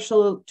to a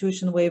partial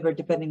tuition waiver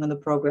depending on the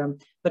program,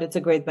 but it's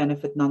a great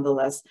benefit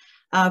nonetheless.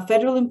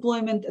 Federal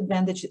employment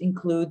advantage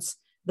includes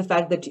the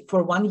fact that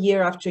for 1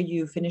 year after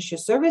you finish your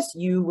service,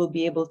 you will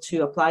be able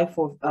to apply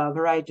for a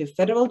variety of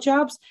federal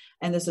jobs.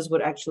 And this is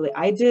what actually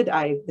I did.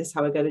 This is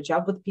how I got a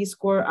job with Peace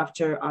Corps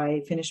after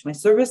I finished my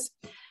service.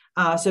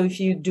 So if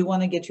you do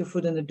want to get your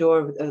foot in the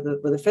door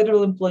with a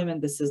federal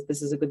employment, this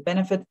is a good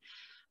benefit.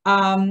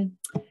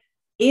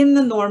 In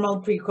the normal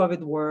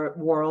pre-COVID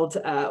world,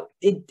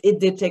 it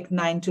did take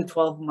 9 to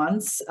 12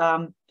 months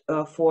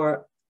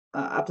for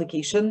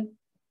application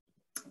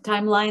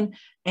timeline,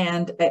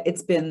 and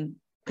it's been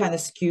kind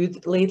of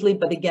skewed lately,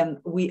 but again,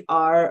 we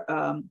are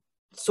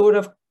sort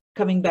of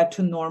coming back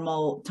to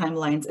normal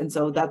timelines, and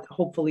so that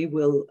hopefully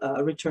will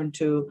return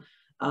to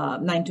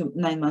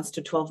 9 months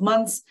to 12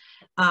 months.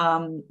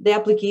 The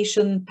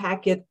application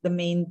packet, the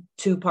main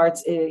two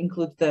parts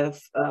include the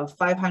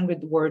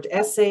 500-word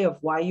essay of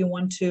why you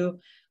want to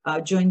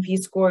join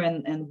Peace Corps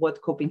and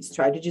what coping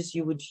strategies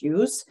you would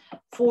use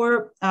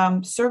for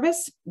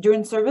service,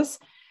 during service.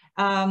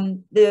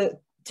 The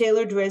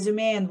tailored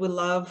resume, and we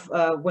love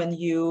when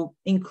you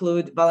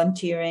include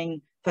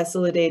volunteering,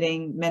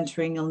 facilitating,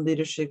 mentoring, and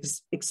leadership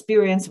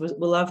experience. We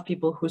love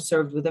people who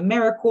served with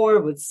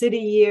AmeriCorps, with City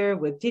Year,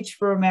 with Teach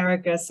for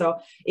America. So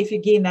if you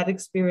gain that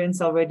experience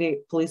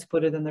already, please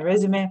put it in the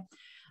resume.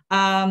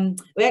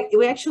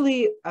 We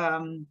actually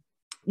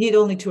need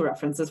only 2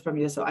 references from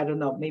you. So I don't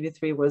know, maybe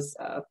 3 was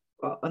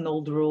an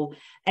old rule.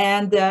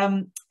 And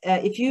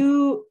if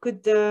you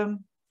could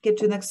get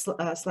to the next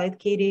slide,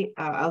 Katie,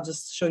 I'll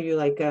just show you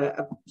like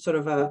a sort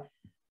of a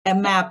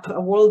map, a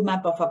world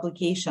map of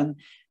application.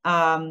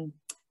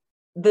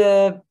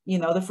 The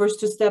first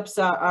 2 steps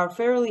are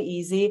fairly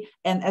easy,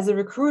 and as a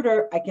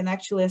recruiter, I can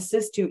actually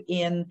assist you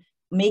in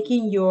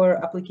making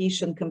your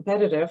application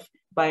competitive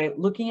by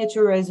looking at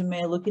your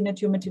resume, looking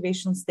at your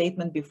motivation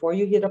statement before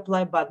you hit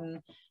apply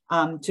button,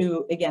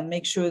 to again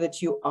make sure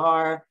that you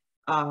are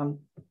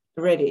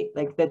ready,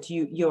 like that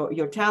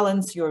your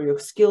talents, your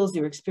skills,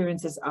 your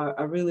experiences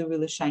are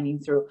really shining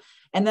through.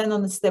 And then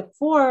on the step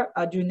 4,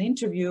 during the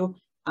interview,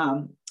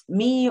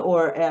 me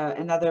or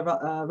another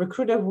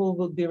recruiter who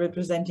will be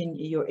representing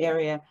your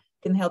area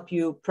can help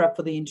you prep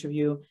for the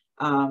interview.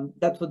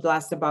 That would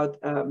last about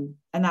an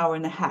hour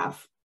and a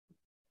half,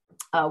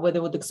 where they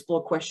would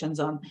explore questions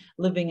on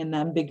living in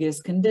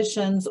ambiguous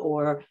conditions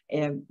or,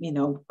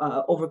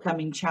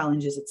 overcoming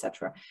challenges,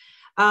 etc.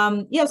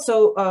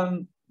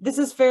 This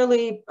is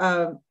fairly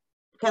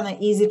kind of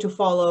easy to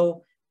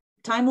follow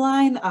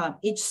timeline.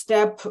 Each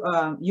step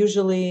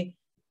usually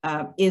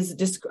is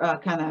just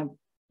kind of,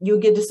 you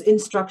get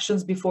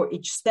instructions before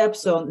each step,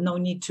 so no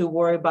need to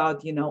worry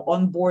about,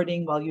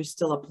 onboarding while you're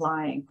still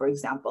applying, for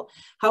example.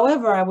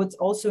 However, I would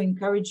also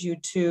encourage you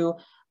to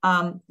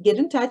get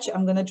in touch.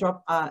 I'm going to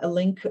drop a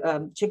link,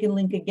 check-in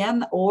link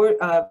again, or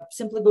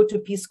simply go to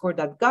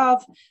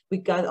peacecorps.gov. We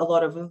got a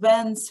lot of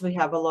events. We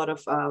have a lot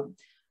of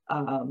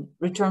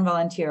return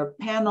volunteer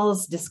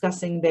panels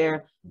discussing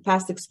their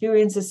past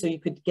experiences, so you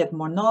could get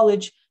more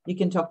knowledge. You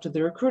can talk to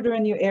the recruiter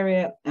in your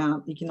area.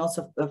 You can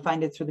also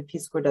find it through the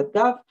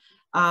peacecorps.gov.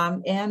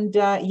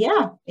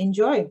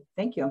 Enjoy.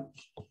 Thank you.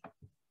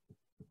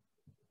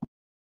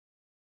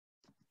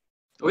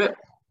 Okay.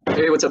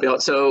 Hey, what's up, y'all?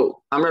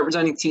 So I'm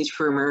representing Teach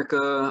for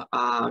America.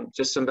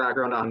 Just some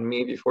background on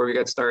me before we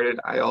get started.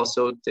 I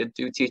also did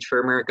do Teach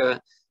for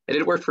America. I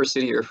did work for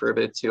City Year for a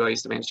bit too. I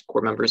used to manage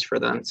Corps members for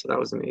them, so that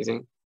was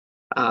amazing.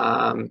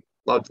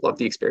 Loved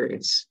the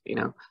experience,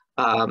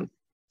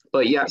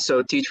 But yeah,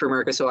 so Teach for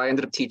America. So I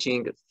ended up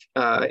teaching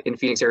in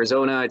Phoenix,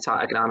 Arizona. I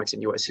taught economics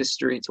and U.S.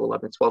 history to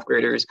 11th and 12th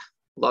graders.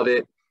 Love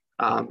it.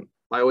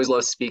 I always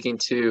love speaking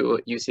to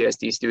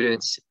UCSD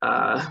students.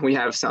 We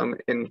have some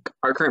in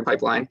our current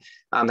pipeline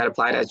that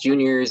applied as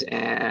juniors,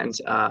 and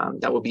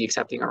that will be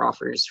accepting our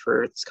offers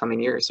for this coming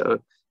year. So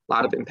a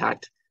lot of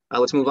impact.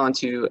 Let's move on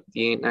to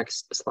the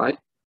next slide.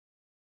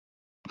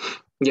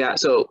 Yeah,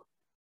 so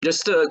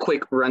just a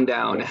quick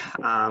rundown,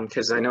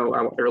 because I know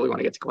I really want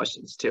to get to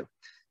questions too.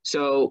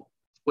 So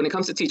when it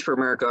comes to Teach for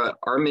America,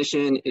 our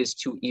mission is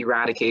to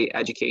eradicate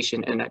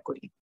education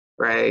inequity,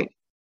 right?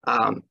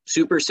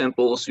 Super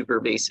simple, super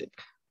basic.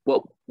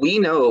 What we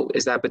know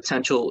is that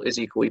potential is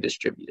equally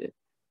distributed,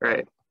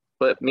 right?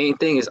 But main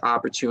thing is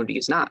opportunity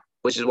is not,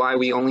 which is why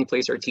we only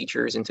place our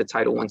teachers into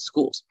Title I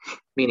schools,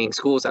 meaning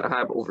schools that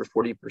have over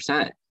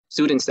 40%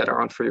 students that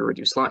are on free or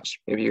reduced lunch.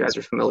 Maybe you guys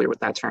are familiar with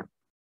that term,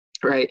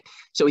 right?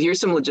 So here's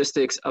some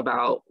logistics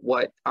about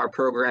what our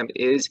program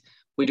is.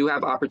 We do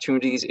have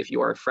opportunities if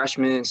you are a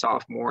freshman,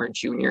 sophomore,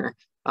 junior.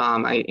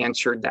 I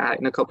answered that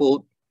in a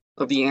couple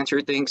of the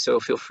answered things, so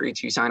feel free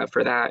to sign up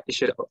for that.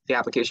 The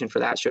application for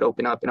that should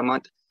open up in a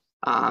month,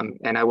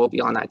 and I will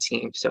be on that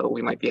team, so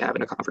we might be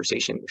having a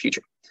conversation in the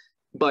future.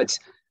 But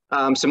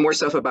some more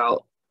stuff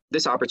about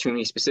this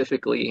opportunity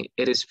specifically.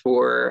 It is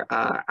for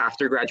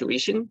after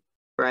graduation,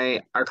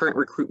 right? Our current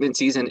recruitment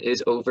season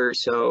is over,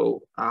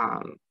 so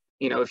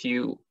if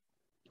you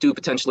do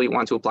potentially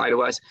want to apply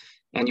to us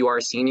and you are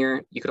a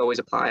senior, you could always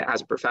apply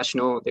as a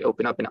professional. They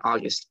open up in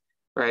August.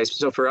 Right.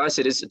 So for us,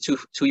 it is a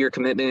two-year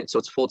commitment. So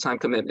it's a full-time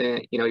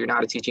commitment. You're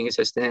not a teaching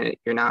assistant.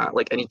 You're not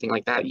like anything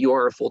like that. You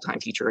are a full-time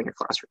teacher in your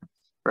classroom.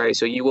 Right.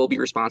 So you will be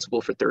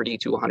responsible for 30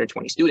 to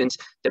 120 students,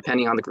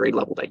 depending on the grade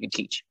level that you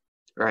teach.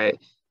 Right.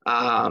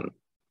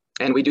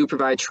 And we do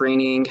provide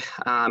training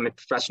and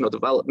professional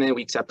development.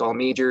 We accept all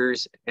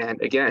majors. And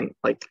again,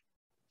 like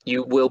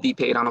you will be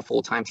paid on a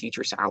full-time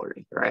teacher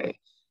salary. Right.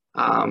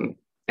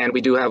 And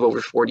we do have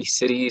over 40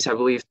 cities, I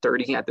believe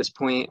 30 at this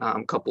point.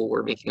 A couple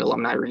we're making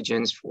alumni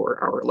regions for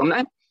our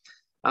alumni.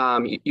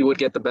 you would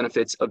get the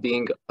benefits of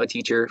being a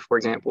teacher. For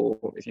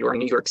example, if you are in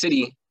New York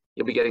City,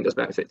 you'll be getting those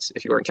benefits.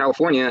 If you are in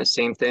California,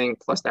 same thing,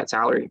 plus that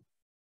salary,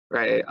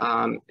 right?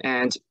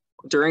 And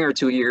during our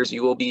 2 years,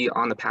 you will be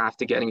on the path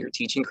to getting your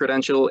teaching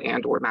credential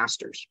and or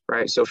master's,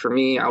 right? So for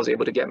me, I was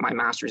able to get my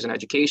master's in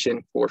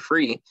education for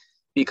free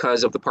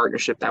because of the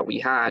partnership that we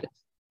had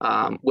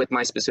with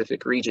my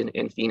specific region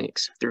in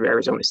Phoenix through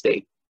Arizona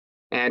State.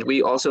 And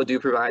we also do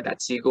provide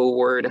that Siegel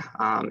Award.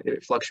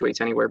 It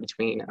fluctuates anywhere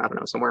between, I don't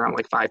know, somewhere around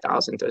like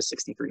 5,000 to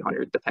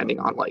 6,300, depending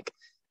on like,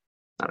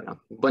 I don't know,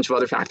 a bunch of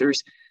other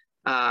factors.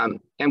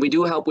 And we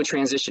do help with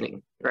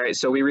transitioning, right?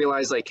 So we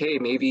realize like, hey,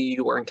 maybe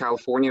you are in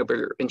California, but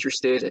you're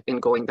interested in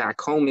going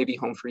back home. Maybe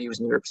home for you is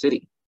New York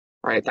City,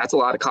 right? That's a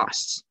lot of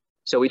costs.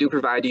 So we do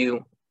provide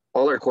you,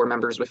 all our core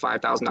members, with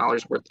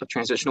 $5,000 worth of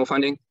transitional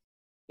funding.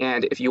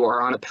 And if you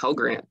are on a Pell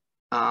Grant,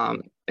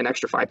 an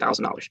extra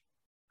 $5,000,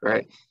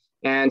 right?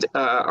 And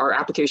our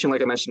application,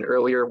 like I mentioned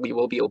earlier, we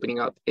will be opening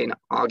up in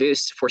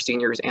August for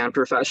seniors and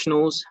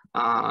professionals.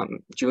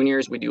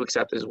 Juniors, we do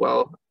accept as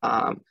well,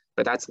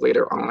 but that's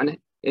later on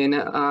in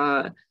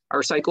our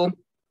cycle.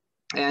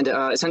 And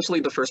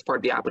essentially the first part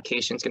of the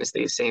application is going to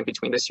stay the same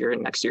between this year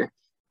and next year.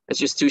 It's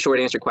just 2 short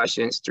answer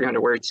questions, 300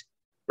 words,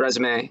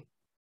 resume,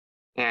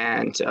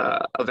 and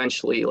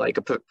eventually like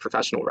a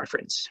professional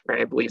reference,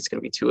 right? I believe it's going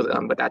to be 2 of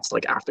them, but that's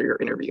like after your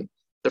interview.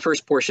 The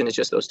first portion is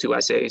just those 2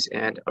 essays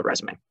and a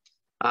resume.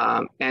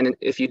 And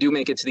if you do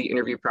make it to the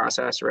interview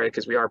process, right,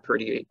 because we are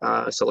pretty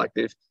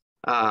selective,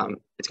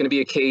 it's going to be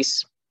a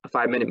case, a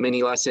 5-minute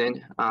mini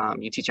lesson.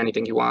 You teach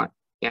anything you want,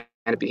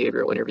 and a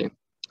behavioral interview.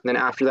 And then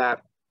after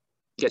that,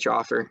 you get your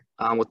offer,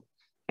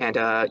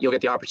 you'll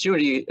get the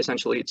opportunity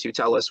essentially to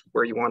tell us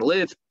where you want to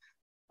live,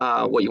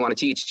 what you want to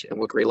teach, and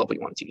what grade level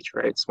you want to teach,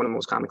 right? It's one of the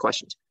most common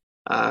questions.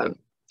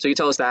 So you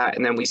tell us that,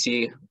 and then we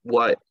see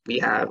what we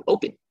have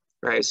open,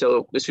 right?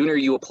 So the sooner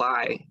you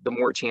apply, the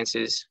more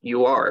chances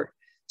you are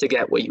to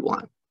get what you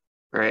want,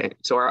 right?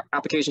 So our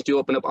applications do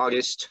open up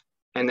August,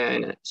 and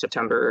then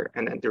September,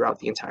 and then throughout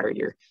the entire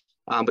year.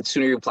 But the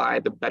sooner you apply,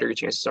 the better your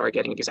chances are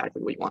getting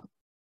exactly what you want.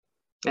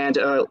 And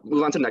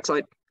move on to the next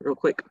slide real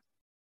quick.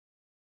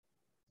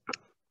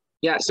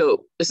 Yeah,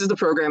 so this is the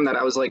program that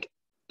I was like,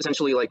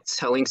 essentially like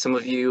telling some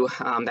of you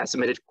that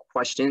submitted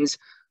questions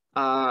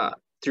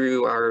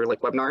through our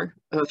like webinar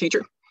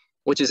feature,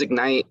 which is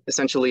Ignite.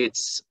 Essentially,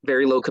 it's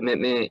very low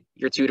commitment.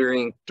 You're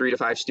tutoring 3 to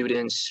 5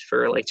 students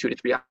for like 2 to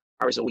 3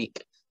 hours a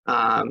week,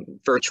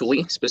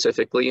 virtually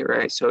specifically,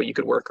 right? So you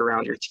could work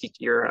around your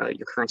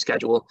current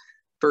schedule.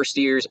 First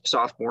years,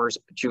 sophomores,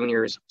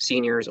 juniors,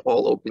 seniors,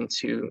 all open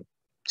to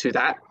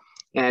that.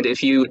 And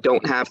if you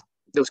don't have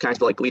those kinds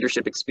of like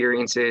leadership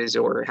experiences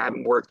or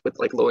haven't worked with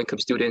like low-income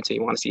students and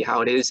you want to see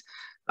how it is,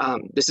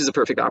 this is a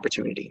perfect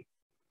opportunity.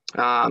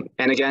 And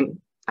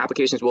again,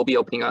 applications will be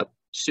opening up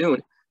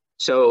soon.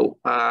 So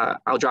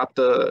I'll drop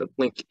the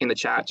link in the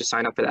chat to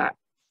sign up for that.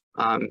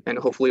 And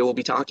hopefully we'll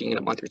be talking in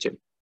a month or 2.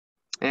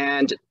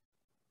 And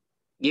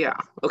yeah,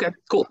 okay,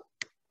 cool.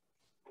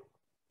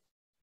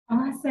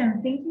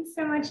 Awesome. Thank you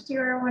so much to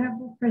our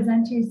wonderful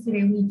presenters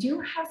today. We do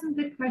have some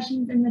good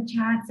questions in the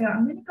chat, so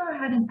I'm going to go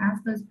ahead and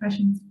ask those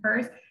questions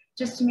first,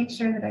 just to make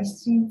sure that our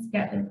students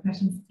get their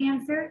questions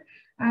answered.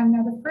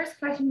 Now, the first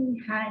question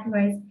we had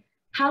was,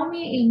 how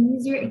may a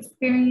user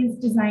experience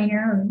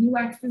designer or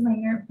UX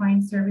designer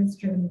find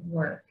service-driven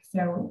work?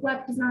 So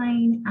web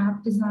design,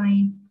 app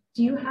design,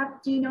 do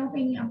you know of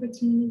any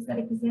opportunities that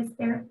exist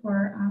there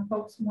for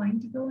folks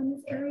wanting to go in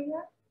this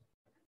area?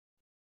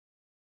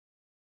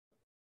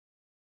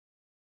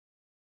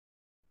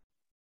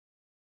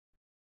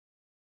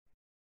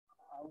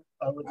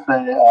 I would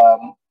say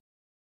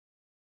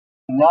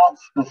not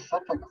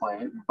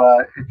specifically,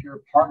 but if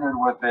you're partnered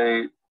with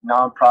a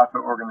nonprofit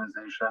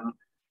organization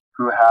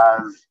who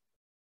has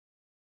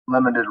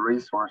limited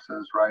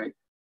resources, right,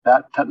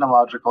 that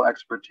technological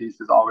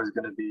expertise is always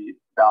going to be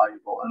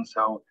valuable. And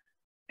so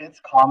it's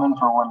common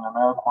for when an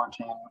AmeriCorps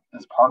team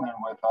is partnering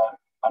with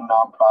a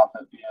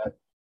nonprofit, be it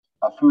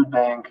a food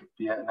bank,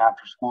 be it an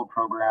after-school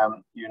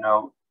program, you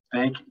know,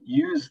 they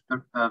use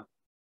the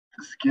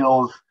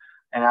skills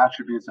and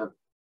attributes of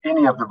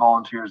any of the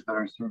volunteers that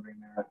are serving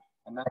there.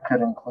 And that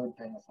could include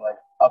things like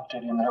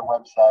updating their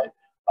website,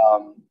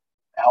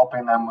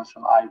 helping them with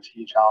some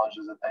IT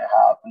challenges that they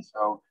have. And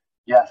so,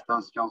 yes,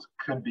 those skills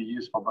could be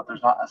useful, but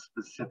there's not a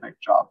specific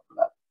job for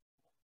that.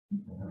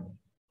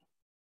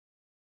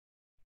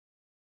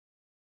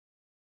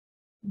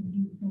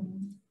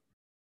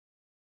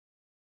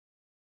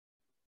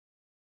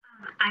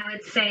 I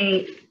would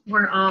say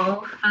we're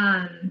all,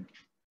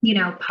 you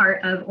know,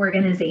 part of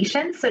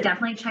organizations. So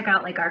definitely check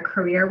out like our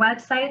career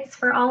websites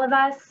for all of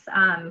us,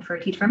 for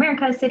Teach for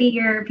America, City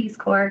Year,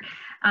 PeaceCorps,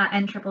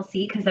 and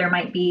CCC, because there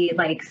might be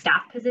like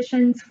staff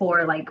positions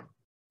for like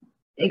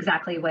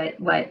exactly what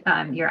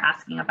you're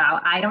asking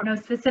about. I don't know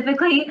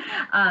specifically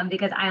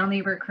because I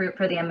only recruit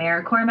for the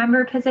AmeriCorps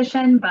member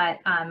position, but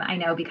I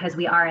know because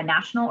we are a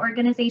national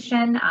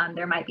organization,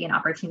 there might be an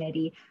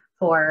opportunity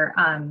for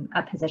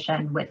a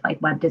position with like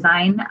web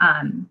design.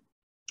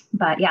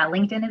 But yeah,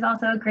 LinkedIn is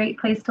also a great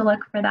place to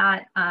look for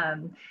that.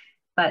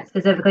 but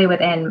specifically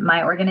within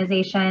my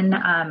organization,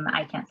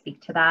 I can't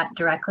speak to that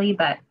directly,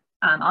 but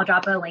I'll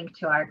drop a link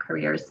to our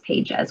careers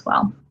page as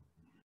well.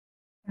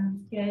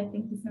 Sounds good.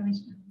 Thank you so much,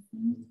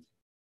 Allyson.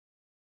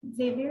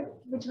 Xavier,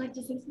 would you like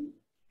to say something?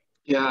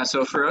 Yeah,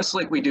 so for us,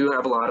 like we do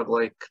have a lot of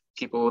like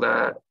people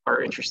that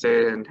are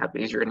interested and have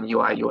major in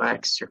UI,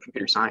 UX or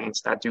computer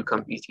science that do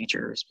come be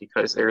teachers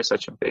because there's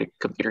such a big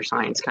computer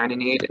science kind of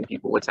need and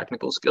people with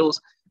technical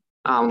skills.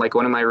 Like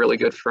one of my really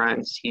good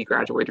friends, he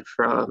graduated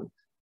from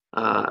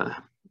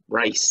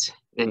Rice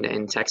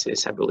in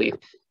Texas, I believe.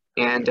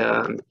 And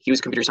he was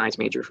a computer science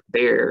major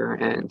there.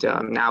 And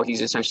now he's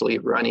essentially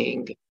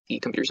running the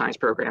computer science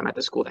program at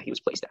the school that he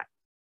was placed at,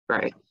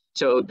 right?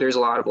 So there's a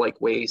lot of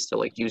like ways to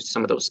like use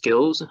some of those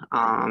skills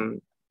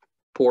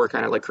for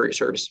kind of like career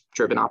service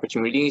driven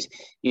opportunities,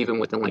 even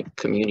within like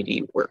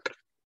community work.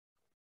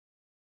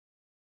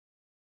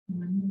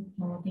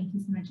 Wonderful. Thank you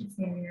so much,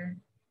 Xavier.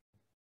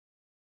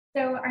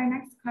 So our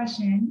next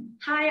question.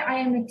 Hi, I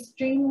am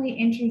extremely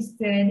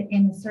interested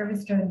in the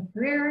service-driven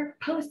career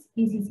post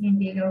UC San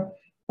Diego,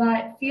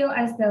 but feel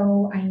as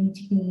though I need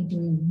to be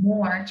doing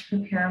more to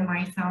prepare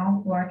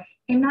myself or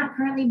am not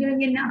currently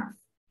doing enough.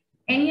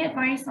 Any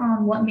advice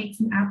on what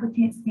makes an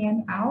applicant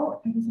stand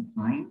out as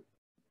applying?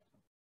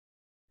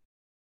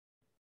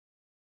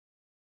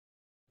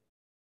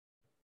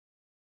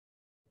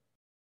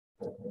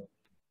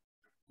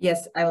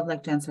 Yes, I would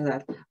like to answer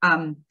that.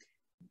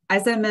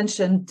 As I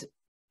mentioned,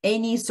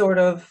 any sort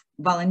of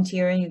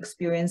volunteering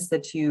experience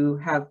that you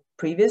have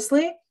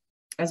previously,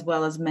 as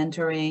well as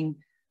mentoring,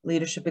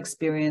 leadership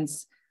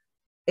experience,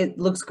 it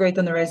looks great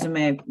on the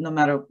resume, no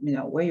matter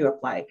where you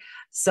apply.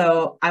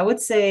 So I would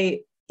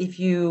say, if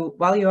you,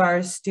 while you are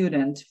a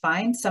student,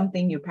 find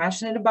something you're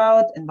passionate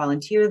about and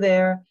volunteer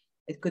there.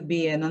 It could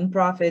be a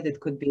nonprofit,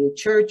 it could be a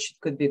church, it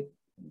could be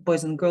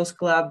Boys and Girls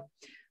Club.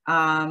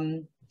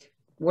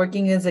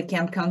 Working as a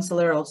camp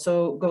counselor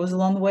also goes a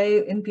long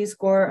way in Peace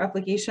Corps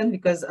application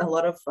because a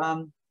lot of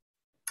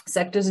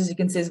sectors, as you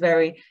can see, is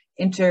very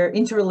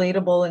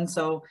interrelatable, and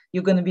so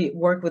you're going to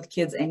work with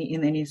kids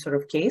in any sort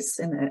of case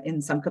in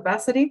some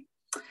capacity.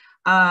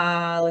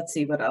 Let's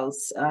see what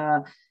else.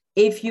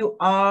 If you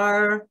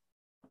are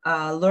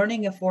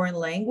learning a foreign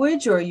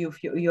language, or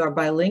you are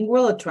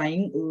bilingual or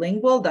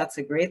trilingual, that's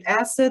a great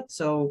asset.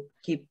 So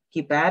keep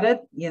at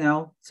it.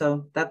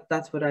 So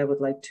that's what I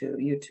would like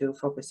you to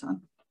focus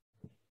on.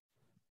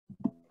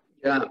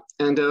 Yeah,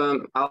 and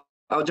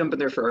I'll jump in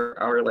there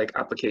for our like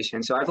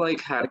application. So I've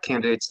like had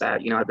candidates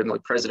that I've been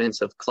like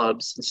presidents of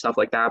clubs and stuff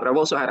like that, but I've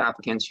also had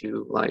applicants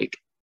who like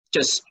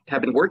just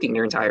have been working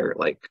their entire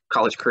like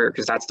college career,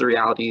 because that's the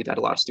reality that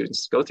a lot of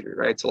students go through,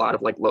 right? It's a lot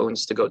of like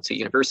loans to go to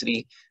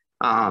university.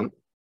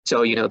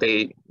 So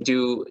they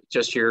do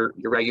just your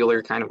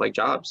regular kind of like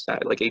jobs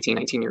that like 18,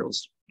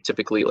 19-year-olds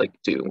typically like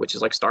do, which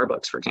is like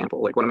Starbucks, for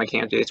example. Like one of my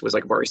candidates was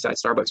like barista at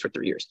Starbucks for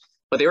 3 years,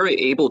 but they were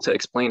able to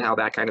explain how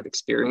that kind of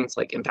experience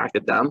like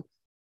impacted them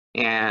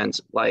and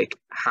like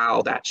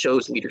how that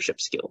shows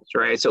leadership skills,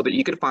 right? So that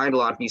you could find a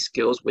lot of these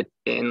skills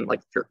within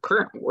like your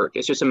current work.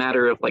 It's just a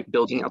matter of like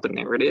building out the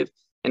narrative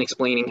and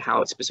explaining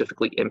how it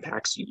specifically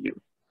impacts you.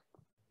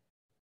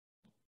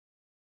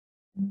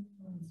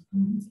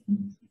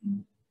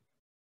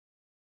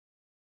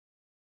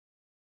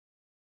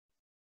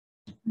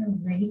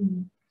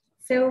 Alrighty.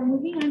 So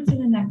moving on to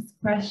the next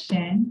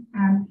question,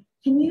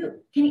 can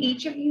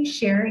each of you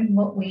share in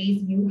what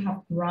ways you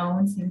have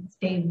grown since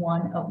day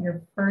one of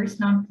your first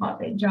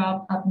nonprofit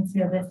job up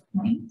until this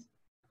point?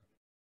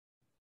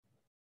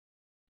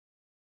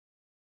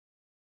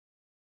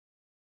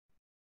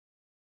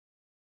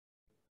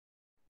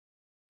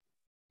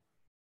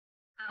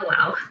 Oh,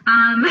 wow.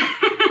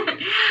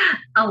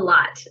 A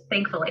lot,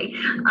 thankfully.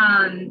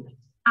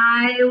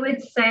 I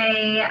would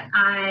say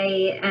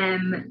I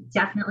am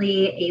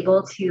definitely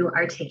able to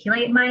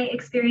articulate my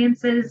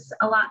experiences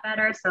a lot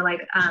better. So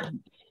like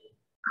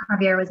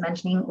Javier was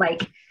mentioning,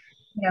 like,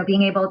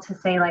 being able to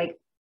say like,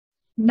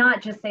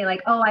 not just say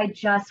like, oh, I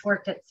just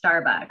worked at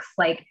Starbucks.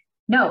 Like,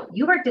 no,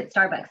 you worked at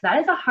Starbucks. That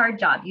is a hard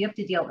job. You have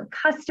to deal with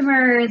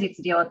customers, you have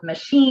to deal with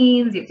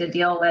machines, you have to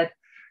deal with,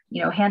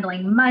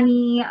 handling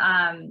money.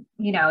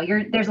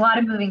 There's a lot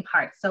of moving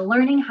parts. So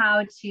learning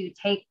how to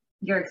take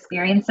your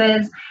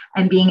experiences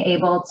and being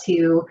able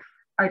to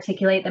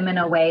articulate them in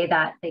a way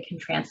that they can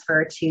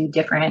transfer to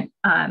different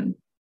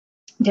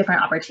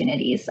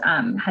opportunities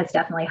has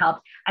definitely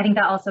helped. I think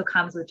that also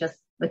comes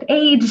with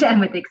age and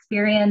with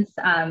experience.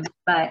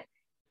 But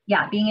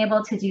yeah, being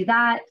able to do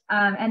that.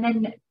 And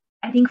then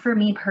I think for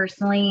me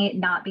personally,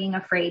 not being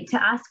afraid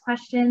to ask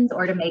questions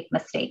or to make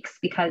mistakes,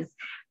 because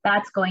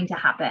that's going to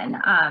happen.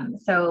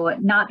 So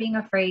not being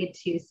afraid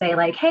to say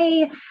like,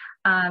 hey,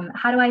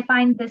 how do I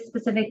find this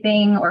specific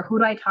thing, or who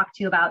do I talk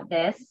to about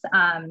this,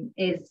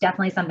 is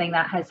definitely something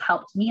that has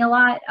helped me a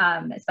lot,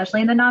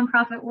 especially in the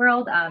nonprofit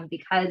world,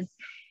 because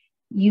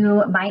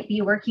you might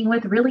be working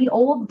with really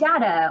old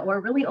data or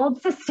really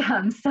old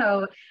systems.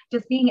 So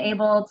just being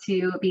able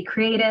to be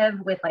creative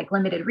with like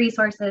limited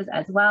resources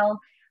as well.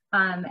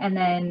 And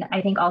then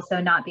I think also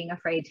not being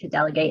afraid to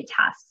delegate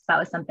tasks. That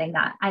was something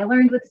that I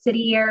learned with City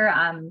Year.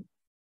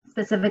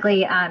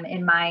 specifically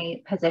in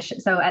my position.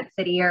 So at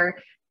City Year,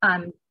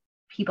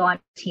 people on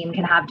the team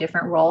can have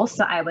different roles.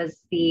 So I was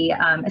the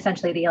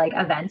essentially the like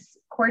events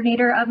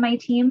coordinator of my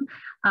team.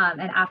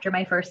 And after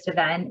my first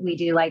event, we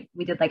did like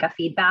a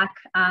feedback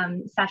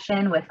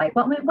session with like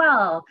what went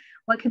well,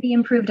 what could be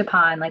improved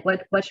upon, like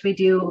what should we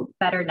do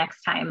better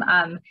next time.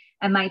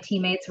 And my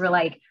teammates were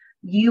like,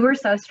 you were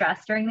so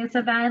stressed during this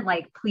event,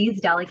 like please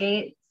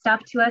delegate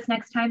stuff to us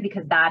next time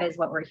because that is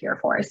what we're here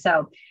for.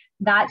 So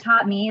that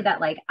taught me that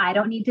like I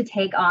don't need to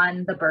take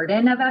on the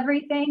burden of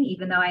everything,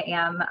 even though I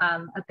am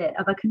a bit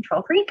of a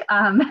control freak.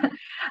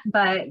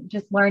 But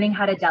just learning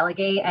how to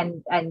delegate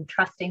and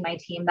trusting my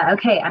team that,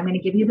 okay, I'm going to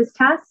give you this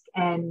task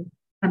and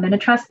I'm going to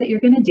trust that you're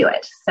going to do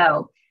it.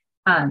 So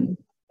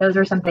those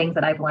are some things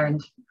that I've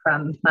learned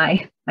from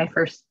my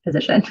first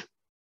position.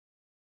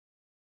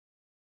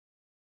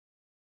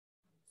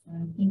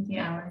 Thank you,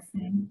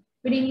 Allyson.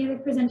 Would any of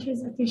the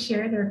presenters like to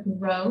share their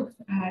growth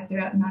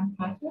throughout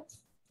nonprofits?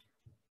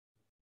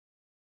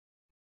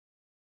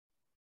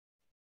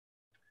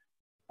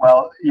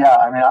 Well, yeah,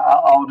 I mean,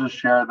 I'll just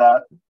share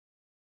that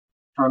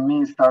for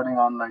me, starting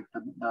on like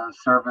the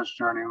service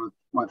journey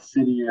with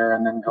City Year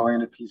and then going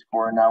into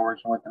PeaceCorps and now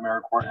working with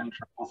AmeriCorps and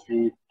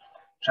CCC,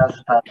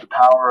 just the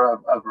power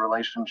of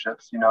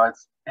relationships. You know,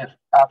 it's if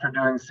after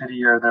doing City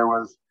Year, there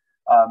was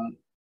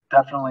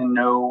definitely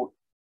no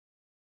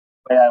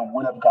way I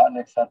would have gotten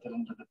accepted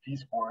into the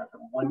PeaceCorps if it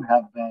wouldn't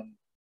have been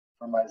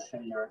for my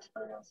City Year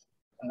experience.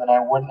 And then I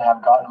wouldn't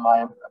have gotten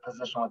my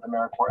position with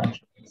AmeriCorps and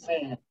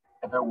CCC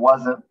if it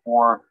wasn't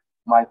for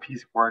my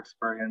PeaceCorps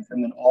experience.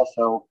 And then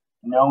also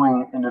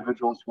knowing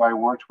individuals who I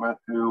worked with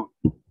who,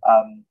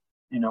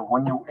 you know,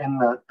 when you're in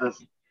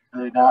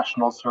the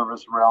national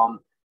service realm,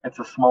 it's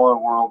a smaller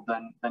world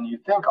than you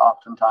think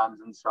oftentimes.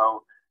 And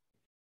so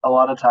a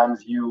lot of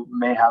times you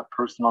may have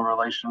personal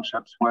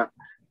relationships with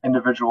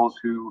individuals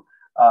who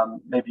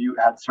maybe you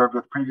had served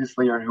with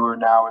previously or who are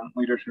now in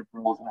leadership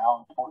roles, and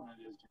how important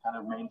it is to kind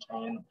of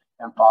maintain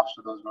and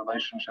foster those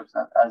relationships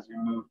as you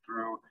move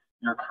through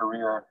your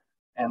career.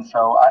 And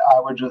so I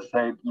would just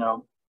say, you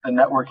know, the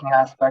networking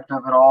aspect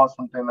of it all is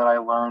something that I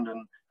learned,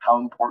 and how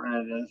important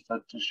it is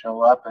to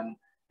show up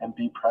and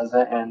be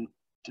present and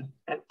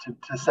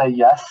to say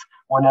yes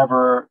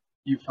whenever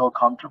you feel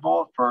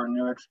comfortable for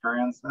new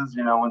experiences.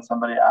 You know, when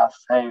somebody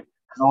asks, hey,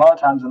 because a lot of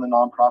times in the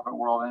nonprofit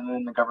world and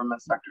in the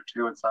government sector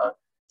too, it's an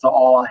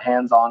all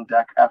hands on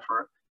deck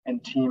effort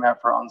and team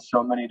effort on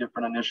so many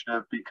different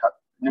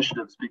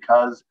initiatives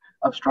because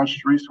of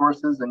stretched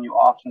resources, and you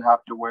often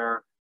have to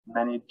wear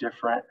many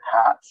different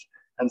hats.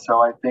 And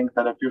so I think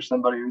that if you're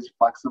somebody who's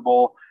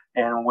flexible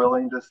and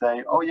willing to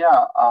say, oh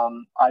yeah,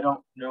 I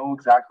don't know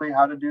exactly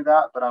how to do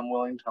that, but I'm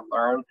willing to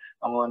learn,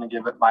 I'm willing to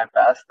give it my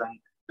best, and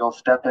you'll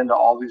step into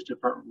all these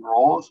different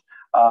roles.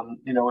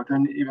 You know,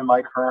 within even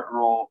my current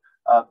role,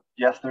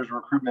 yes, there's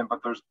recruitment,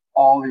 but there's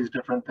all these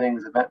different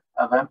things,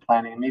 event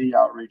planning, media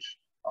outreach,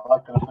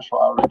 elected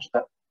official outreach,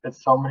 that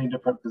it's so many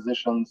different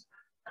positions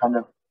kind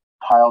of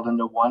piled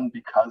into one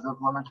because of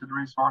limited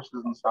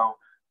resources. And so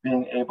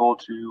being able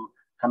to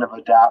kind of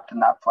adapt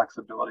and that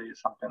flexibility is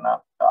something that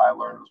I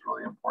learned was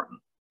really important.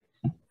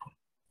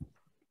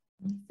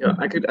 Yeah,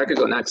 I could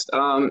go next.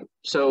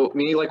 So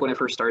me, like when I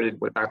first started,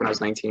 back when I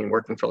was 19,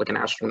 working for like a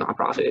national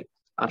nonprofit,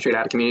 straight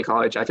out of community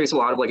college, I faced a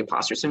lot of like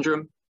imposter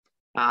syndrome.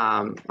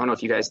 I don't know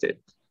if you guys did,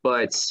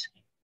 but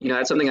you know,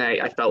 that's something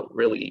I felt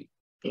really,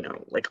 you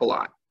know, like a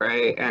lot,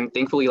 right? And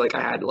thankfully, like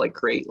I had like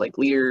great like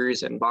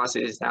leaders and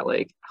bosses that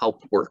like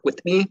helped work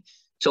with me.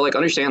 So like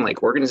understand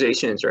like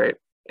organizations, right?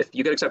 If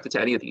you get accepted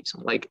to any of these,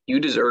 like you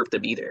deserve to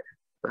be there,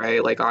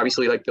 right? Like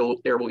obviously, like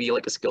there will be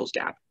like a skills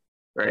gap,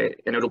 right?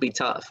 And it'll be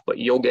tough, but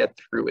you'll get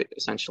through it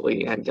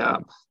essentially. And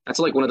that's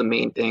like one of the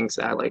main things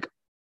that like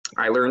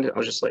I learned. I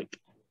was just like,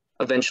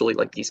 eventually,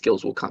 like these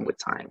skills will come with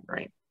time,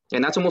 right?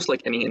 And that's almost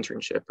like any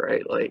internship,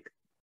 right? Like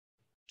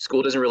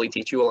school doesn't really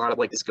teach you a lot of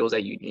like the skills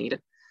that you need,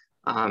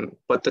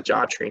 but the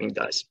job training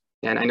does.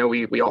 And I know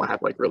we all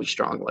have like really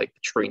strong like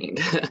training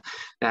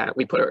that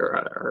we put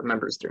our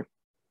members through.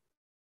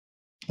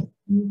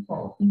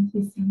 Wonderful. Thank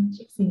you so much,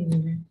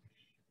 Xavier.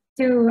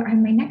 So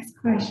my next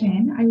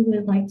question, I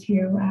would like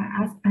to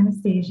ask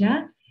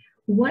Anastasia,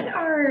 what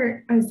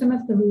are some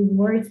of the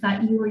rewards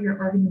that you or your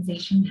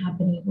organization have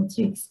been able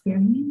to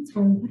experience,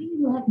 or what do you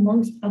love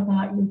most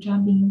about your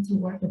job being able to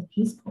work with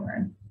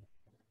PeaceCorps?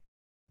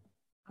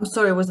 I'm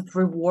sorry, was it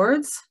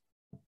rewards?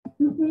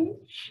 Mm-hmm.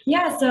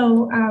 Yeah,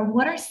 so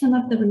what are some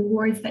of the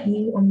rewards that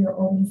you or your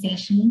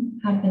organization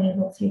have been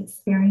able to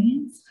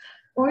experience?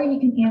 Or you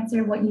can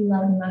answer what you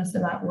love most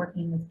about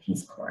working with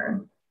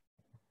PeaceCorps.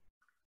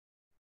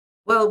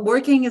 Well,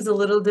 working is a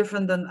little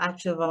different than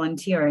actual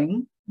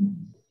volunteering.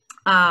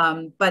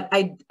 But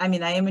I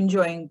mean, I am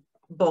enjoying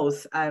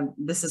both.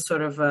 This is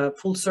sort of a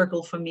full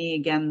circle for me,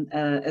 again,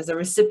 as a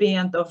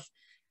recipient of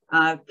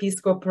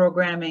PeaceCorps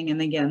programming,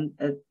 and again,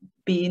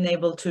 being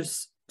able to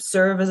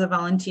serve as a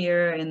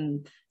volunteer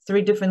in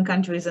 3 different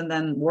countries and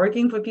then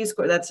working for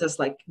PeaceCorps, that's just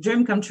like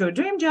dream come true,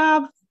 dream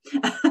job.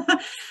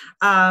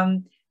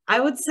 I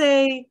would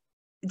say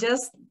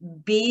just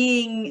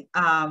being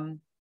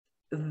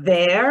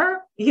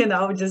there, you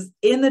know, just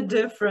in a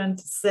different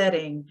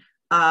setting,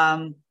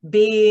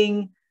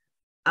 being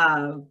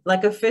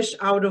like a fish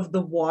out of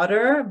the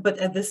water, but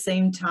at the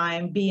same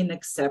time being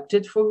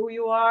accepted for who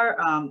you are,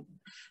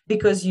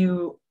 because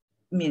you,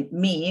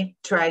 me,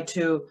 try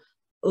to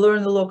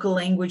learn the local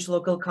language,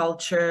 local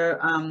culture.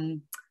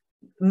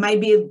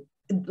 Might be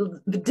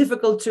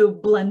difficult to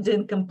blend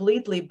in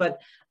completely, but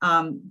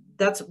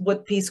that's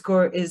what Peace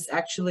Corps is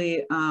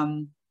actually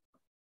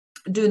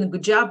doing a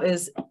good job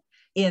is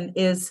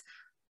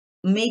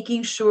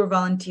making sure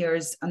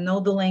volunteers know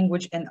the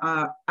language and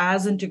are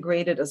as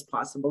integrated as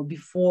possible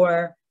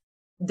before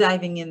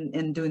diving in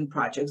and doing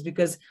projects,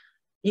 because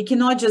you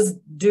cannot just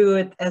do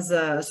it as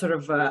a sort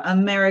of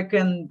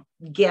American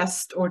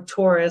guest or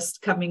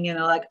tourist coming in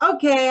and like,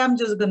 okay, I'm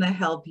just gonna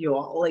help you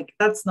all. Like,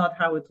 that's not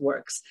how it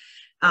works.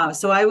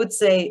 So I would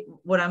say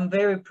what I'm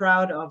very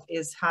proud of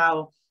is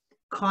how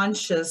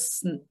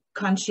conscientious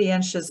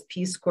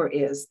Peace Corps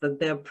is, that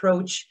the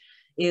approach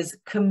is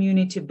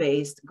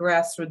community-based,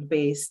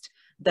 grassroots-based,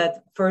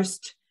 that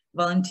first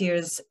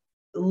volunteers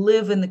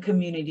live in the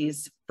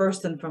communities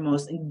first and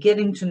foremost, and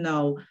getting to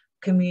know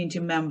community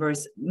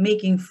members,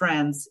 making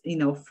friends, you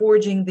know,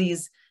 forging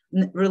these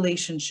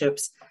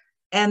relationships.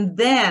 And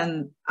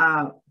then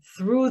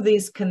through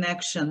these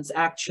connections,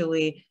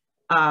 actually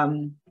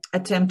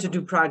attempt to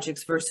do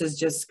projects versus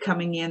just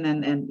coming in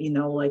and you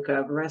know, like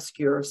a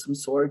rescue of some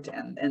sort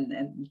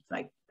and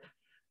like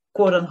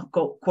quote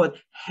unquote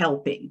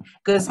helping,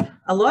 because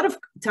a lot of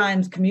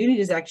times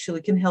communities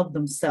actually can help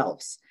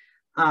themselves.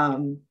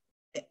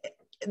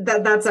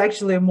 That's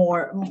actually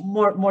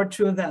more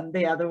true than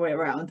the other way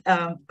around.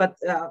 But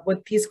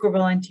what Peace Corps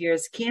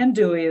volunteers can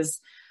do is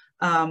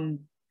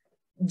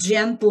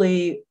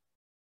gently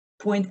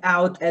point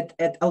out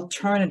at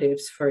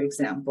alternatives, for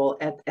example,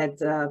 at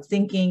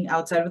thinking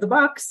outside of the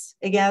box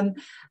again,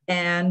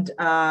 and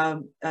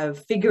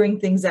figuring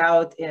things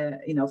out,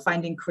 you know,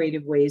 finding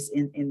creative ways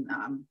in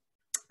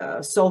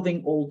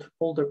solving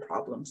older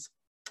problems.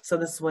 So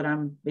this is what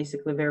I'm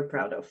basically very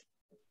proud of.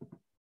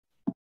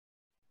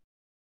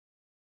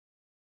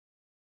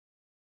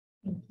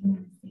 Thank you,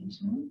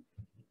 Anastasia.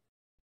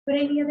 Would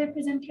any other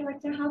presenter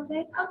like to help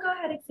it? Oh, go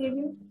ahead,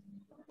 Xavier.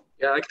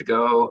 Yeah, I could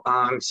go.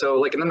 So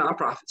like in the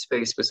nonprofit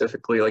space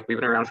specifically, like we've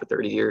been around for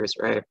 30 years,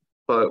 right?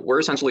 But we're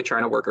essentially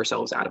trying to work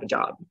ourselves out of a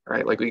job,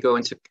 right? Like we go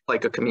into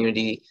like a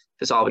community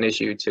to solve an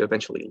issue to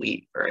eventually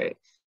leave, right?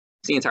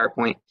 It's the entire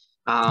point.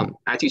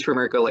 At Teach for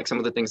America, like some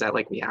of the things that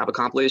like we have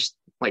accomplished,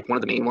 like one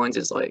of the main ones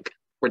is like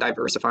we're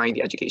diversifying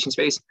the education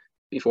space.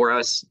 Before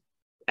us,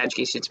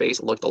 education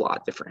space looked a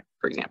lot different,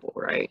 for example,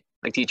 right?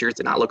 Like teachers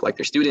did not look like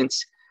their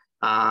students.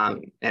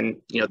 And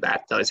you know,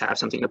 that does have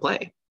something to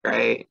play,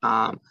 right?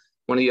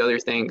 One of the other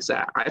things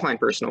that I find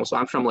personal, so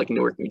I'm from like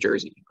Newark, New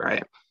Jersey,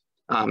 right?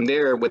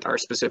 There with our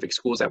specific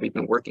schools that we've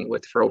been working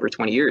with for over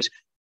 20 years,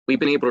 we've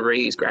been able to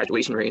raise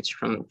graduation rates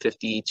from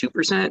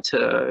 52%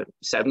 to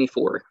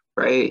 74%,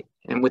 right?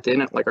 And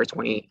within like our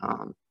 20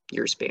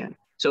 year span.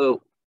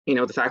 So, you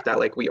know, the fact that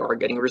like we are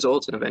getting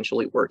results and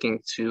eventually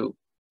working to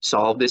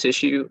solve this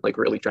issue, like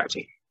really drives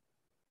me.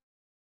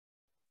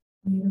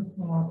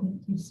 Beautiful,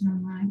 thank you so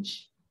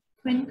much.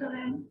 Quinn, go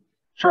ahead.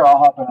 Sure, I'll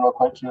hop in real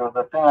quick too.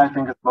 The thing I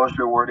think is most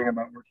rewarding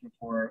about working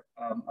for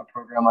a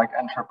program like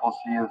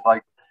NCCC is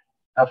like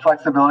a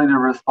flexibility to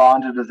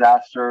respond to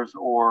disasters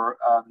or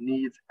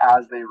needs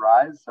as they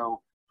rise.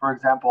 So, for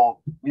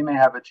example, we may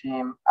have a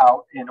team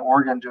out in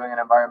Oregon doing an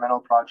environmental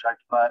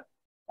project, but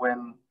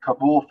when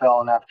Kabul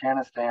fell in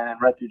Afghanistan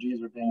and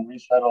refugees were being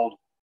resettled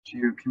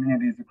to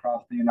communities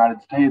across the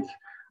United States,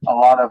 a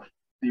lot of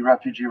the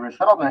refugee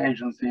resettlement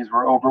agencies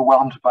were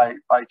overwhelmed by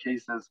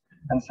cases.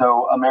 And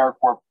so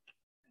AmeriCorps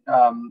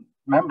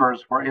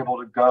members were able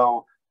to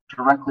go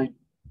directly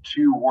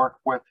to work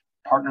with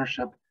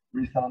partnership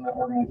resettlement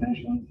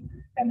organizations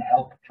and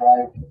help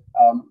drive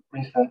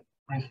recent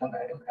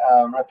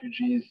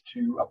refugees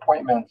to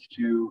appointments,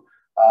 to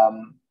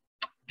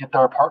get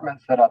their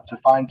apartments set up, to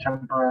find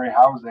temporary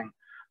housing.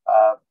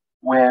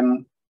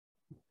 When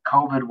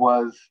COVID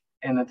was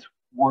in its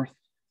worst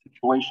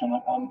situation,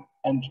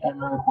 and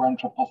AmeriCorps and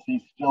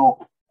NCCC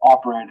still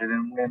operated,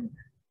 and when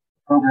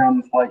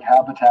programs like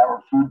Habitat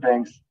or food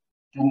banks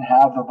didn't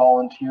have the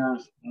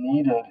volunteers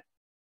needed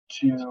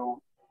to,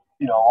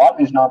 you know, a lot of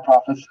these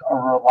nonprofits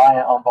are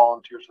reliant on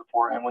volunteer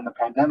support. And when the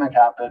pandemic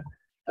happened,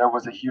 there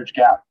was a huge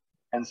gap.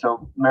 And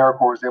so AmeriCorps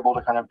was able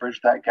to kind of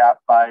bridge that gap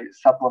by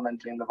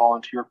supplementing the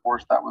volunteer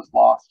force that was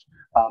lost,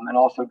 and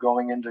also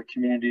going into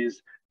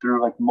communities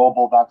through like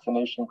mobile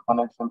vaccination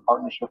clinics in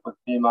partnership with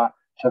FEMA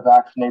to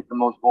vaccinate the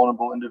most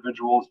vulnerable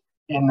individuals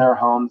in their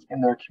homes,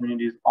 in their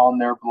communities, on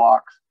their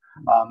blocks,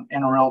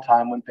 in real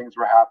time when things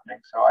were happening.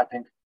 So I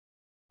think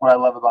what I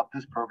love about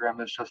this program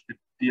is just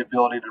the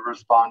ability to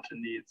respond to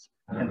needs.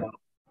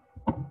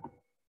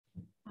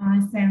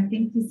 Awesome.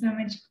 Thank you so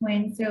much,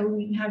 Quinn. So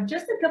we have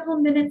just a couple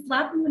of minutes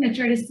left. I'm going to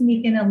try to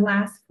sneak in a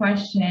last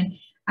question.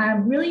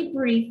 Really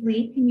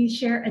briefly, can you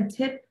share a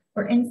tip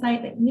or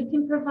insight that you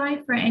can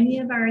provide for any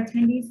of our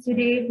attendees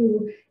today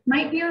who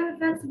might be on the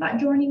fence about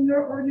joining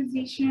your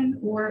organization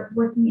or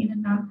working in a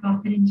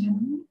nonprofit in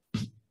general?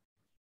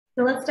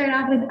 So let's start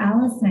off with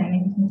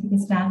Allyson. You can take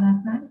a stab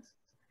at that.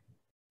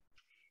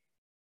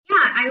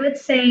 Yeah, I would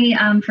say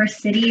for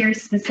city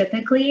years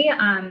specifically,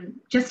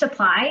 just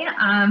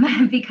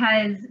apply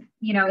because,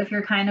 you know, if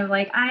you're kind of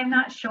like, I'm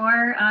not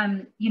sure,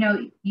 you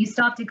know, you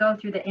still have to go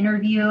through the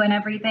interview and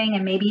everything.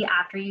 And maybe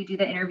after you do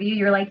the interview,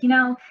 you're like, you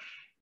know,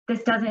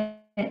 this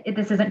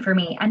isn't for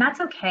me. And that's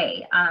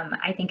okay.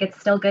 I think it's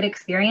still good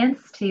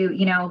experience to,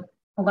 you know,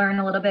 learn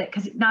a little bit,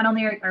 because not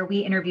only are we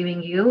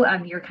interviewing you,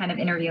 you're kind of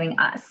interviewing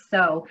us.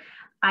 So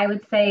I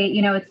would say,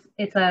 you know,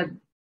 it's a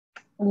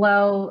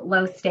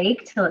low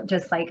stake to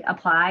just like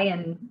apply,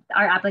 and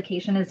our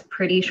application is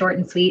pretty short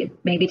and sweet. It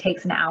maybe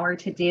takes an hour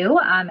to do,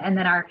 and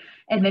then our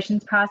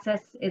admissions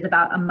process is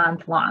about a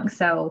month long.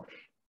 So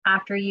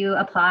after you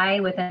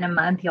apply, within a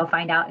month you'll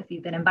find out if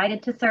you've been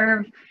invited to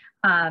serve,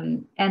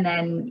 and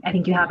then I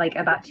think you have like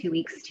about 2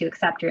 weeks to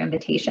accept your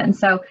invitation.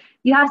 So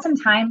you have some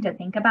time to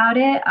think about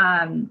it,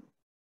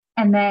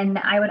 and then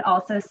I would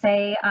also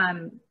say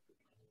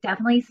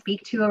definitely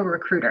speak to a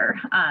recruiter.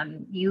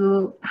 We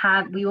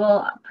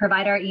will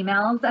provide our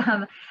emails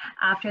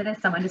after this.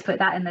 Someone just put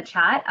that in the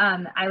chat.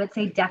 I would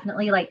say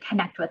definitely like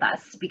connect with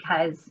us,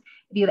 because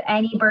if you have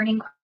any burning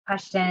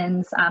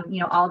questions, you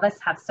know, all of us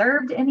have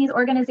served in these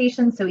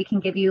organizations, so we can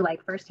give you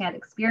like firsthand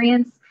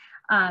experience.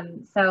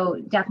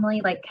 So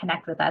definitely like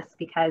connect with us,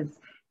 because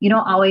you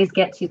don't always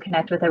get to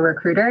connect with a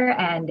recruiter,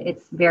 and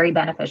it's very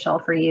beneficial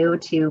for you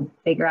to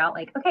figure out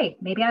like, okay,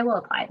 maybe I will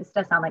apply. This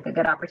does sound like a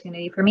good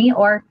opportunity for me,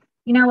 or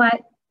you know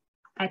what,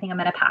 I think I'm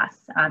going to pass,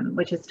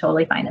 which is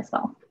totally fine as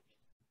well.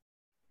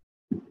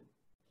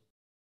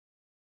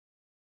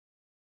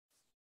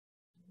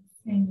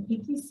 And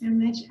thank you so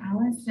much,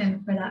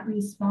 Allyson, for that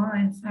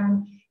response.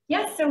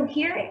 Yes, so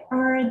here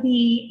are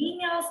the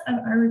emails of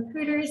our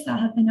recruiters that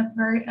have been a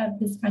part of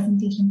this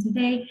presentation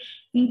today.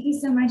 Thank you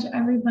so much,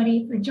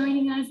 everybody, for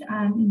joining us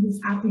in this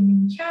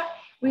afternoon chat.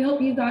 We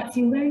hope you got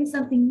to learn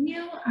something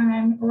new,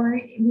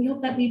 or we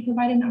hope that we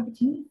provide an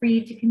opportunity for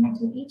you to connect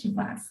with each of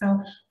us.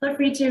 So feel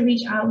free to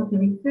reach out with the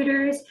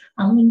recruiters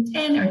on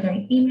LinkedIn or their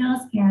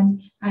emails,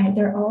 and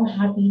they're all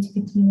happy to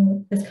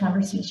continue this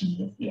conversation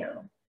with you.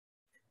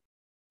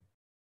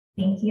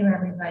 Thank you,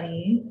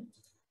 everybody.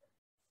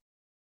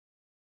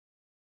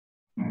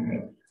 All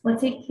right, well,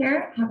 take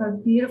care. Have a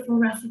beautiful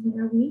rest of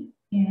your week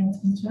and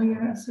enjoy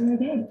your rest of your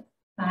day.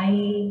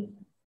 Bye.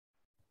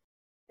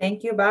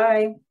 Thank you.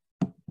 Bye.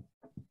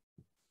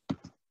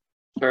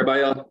 All right, bye,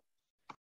 y'all.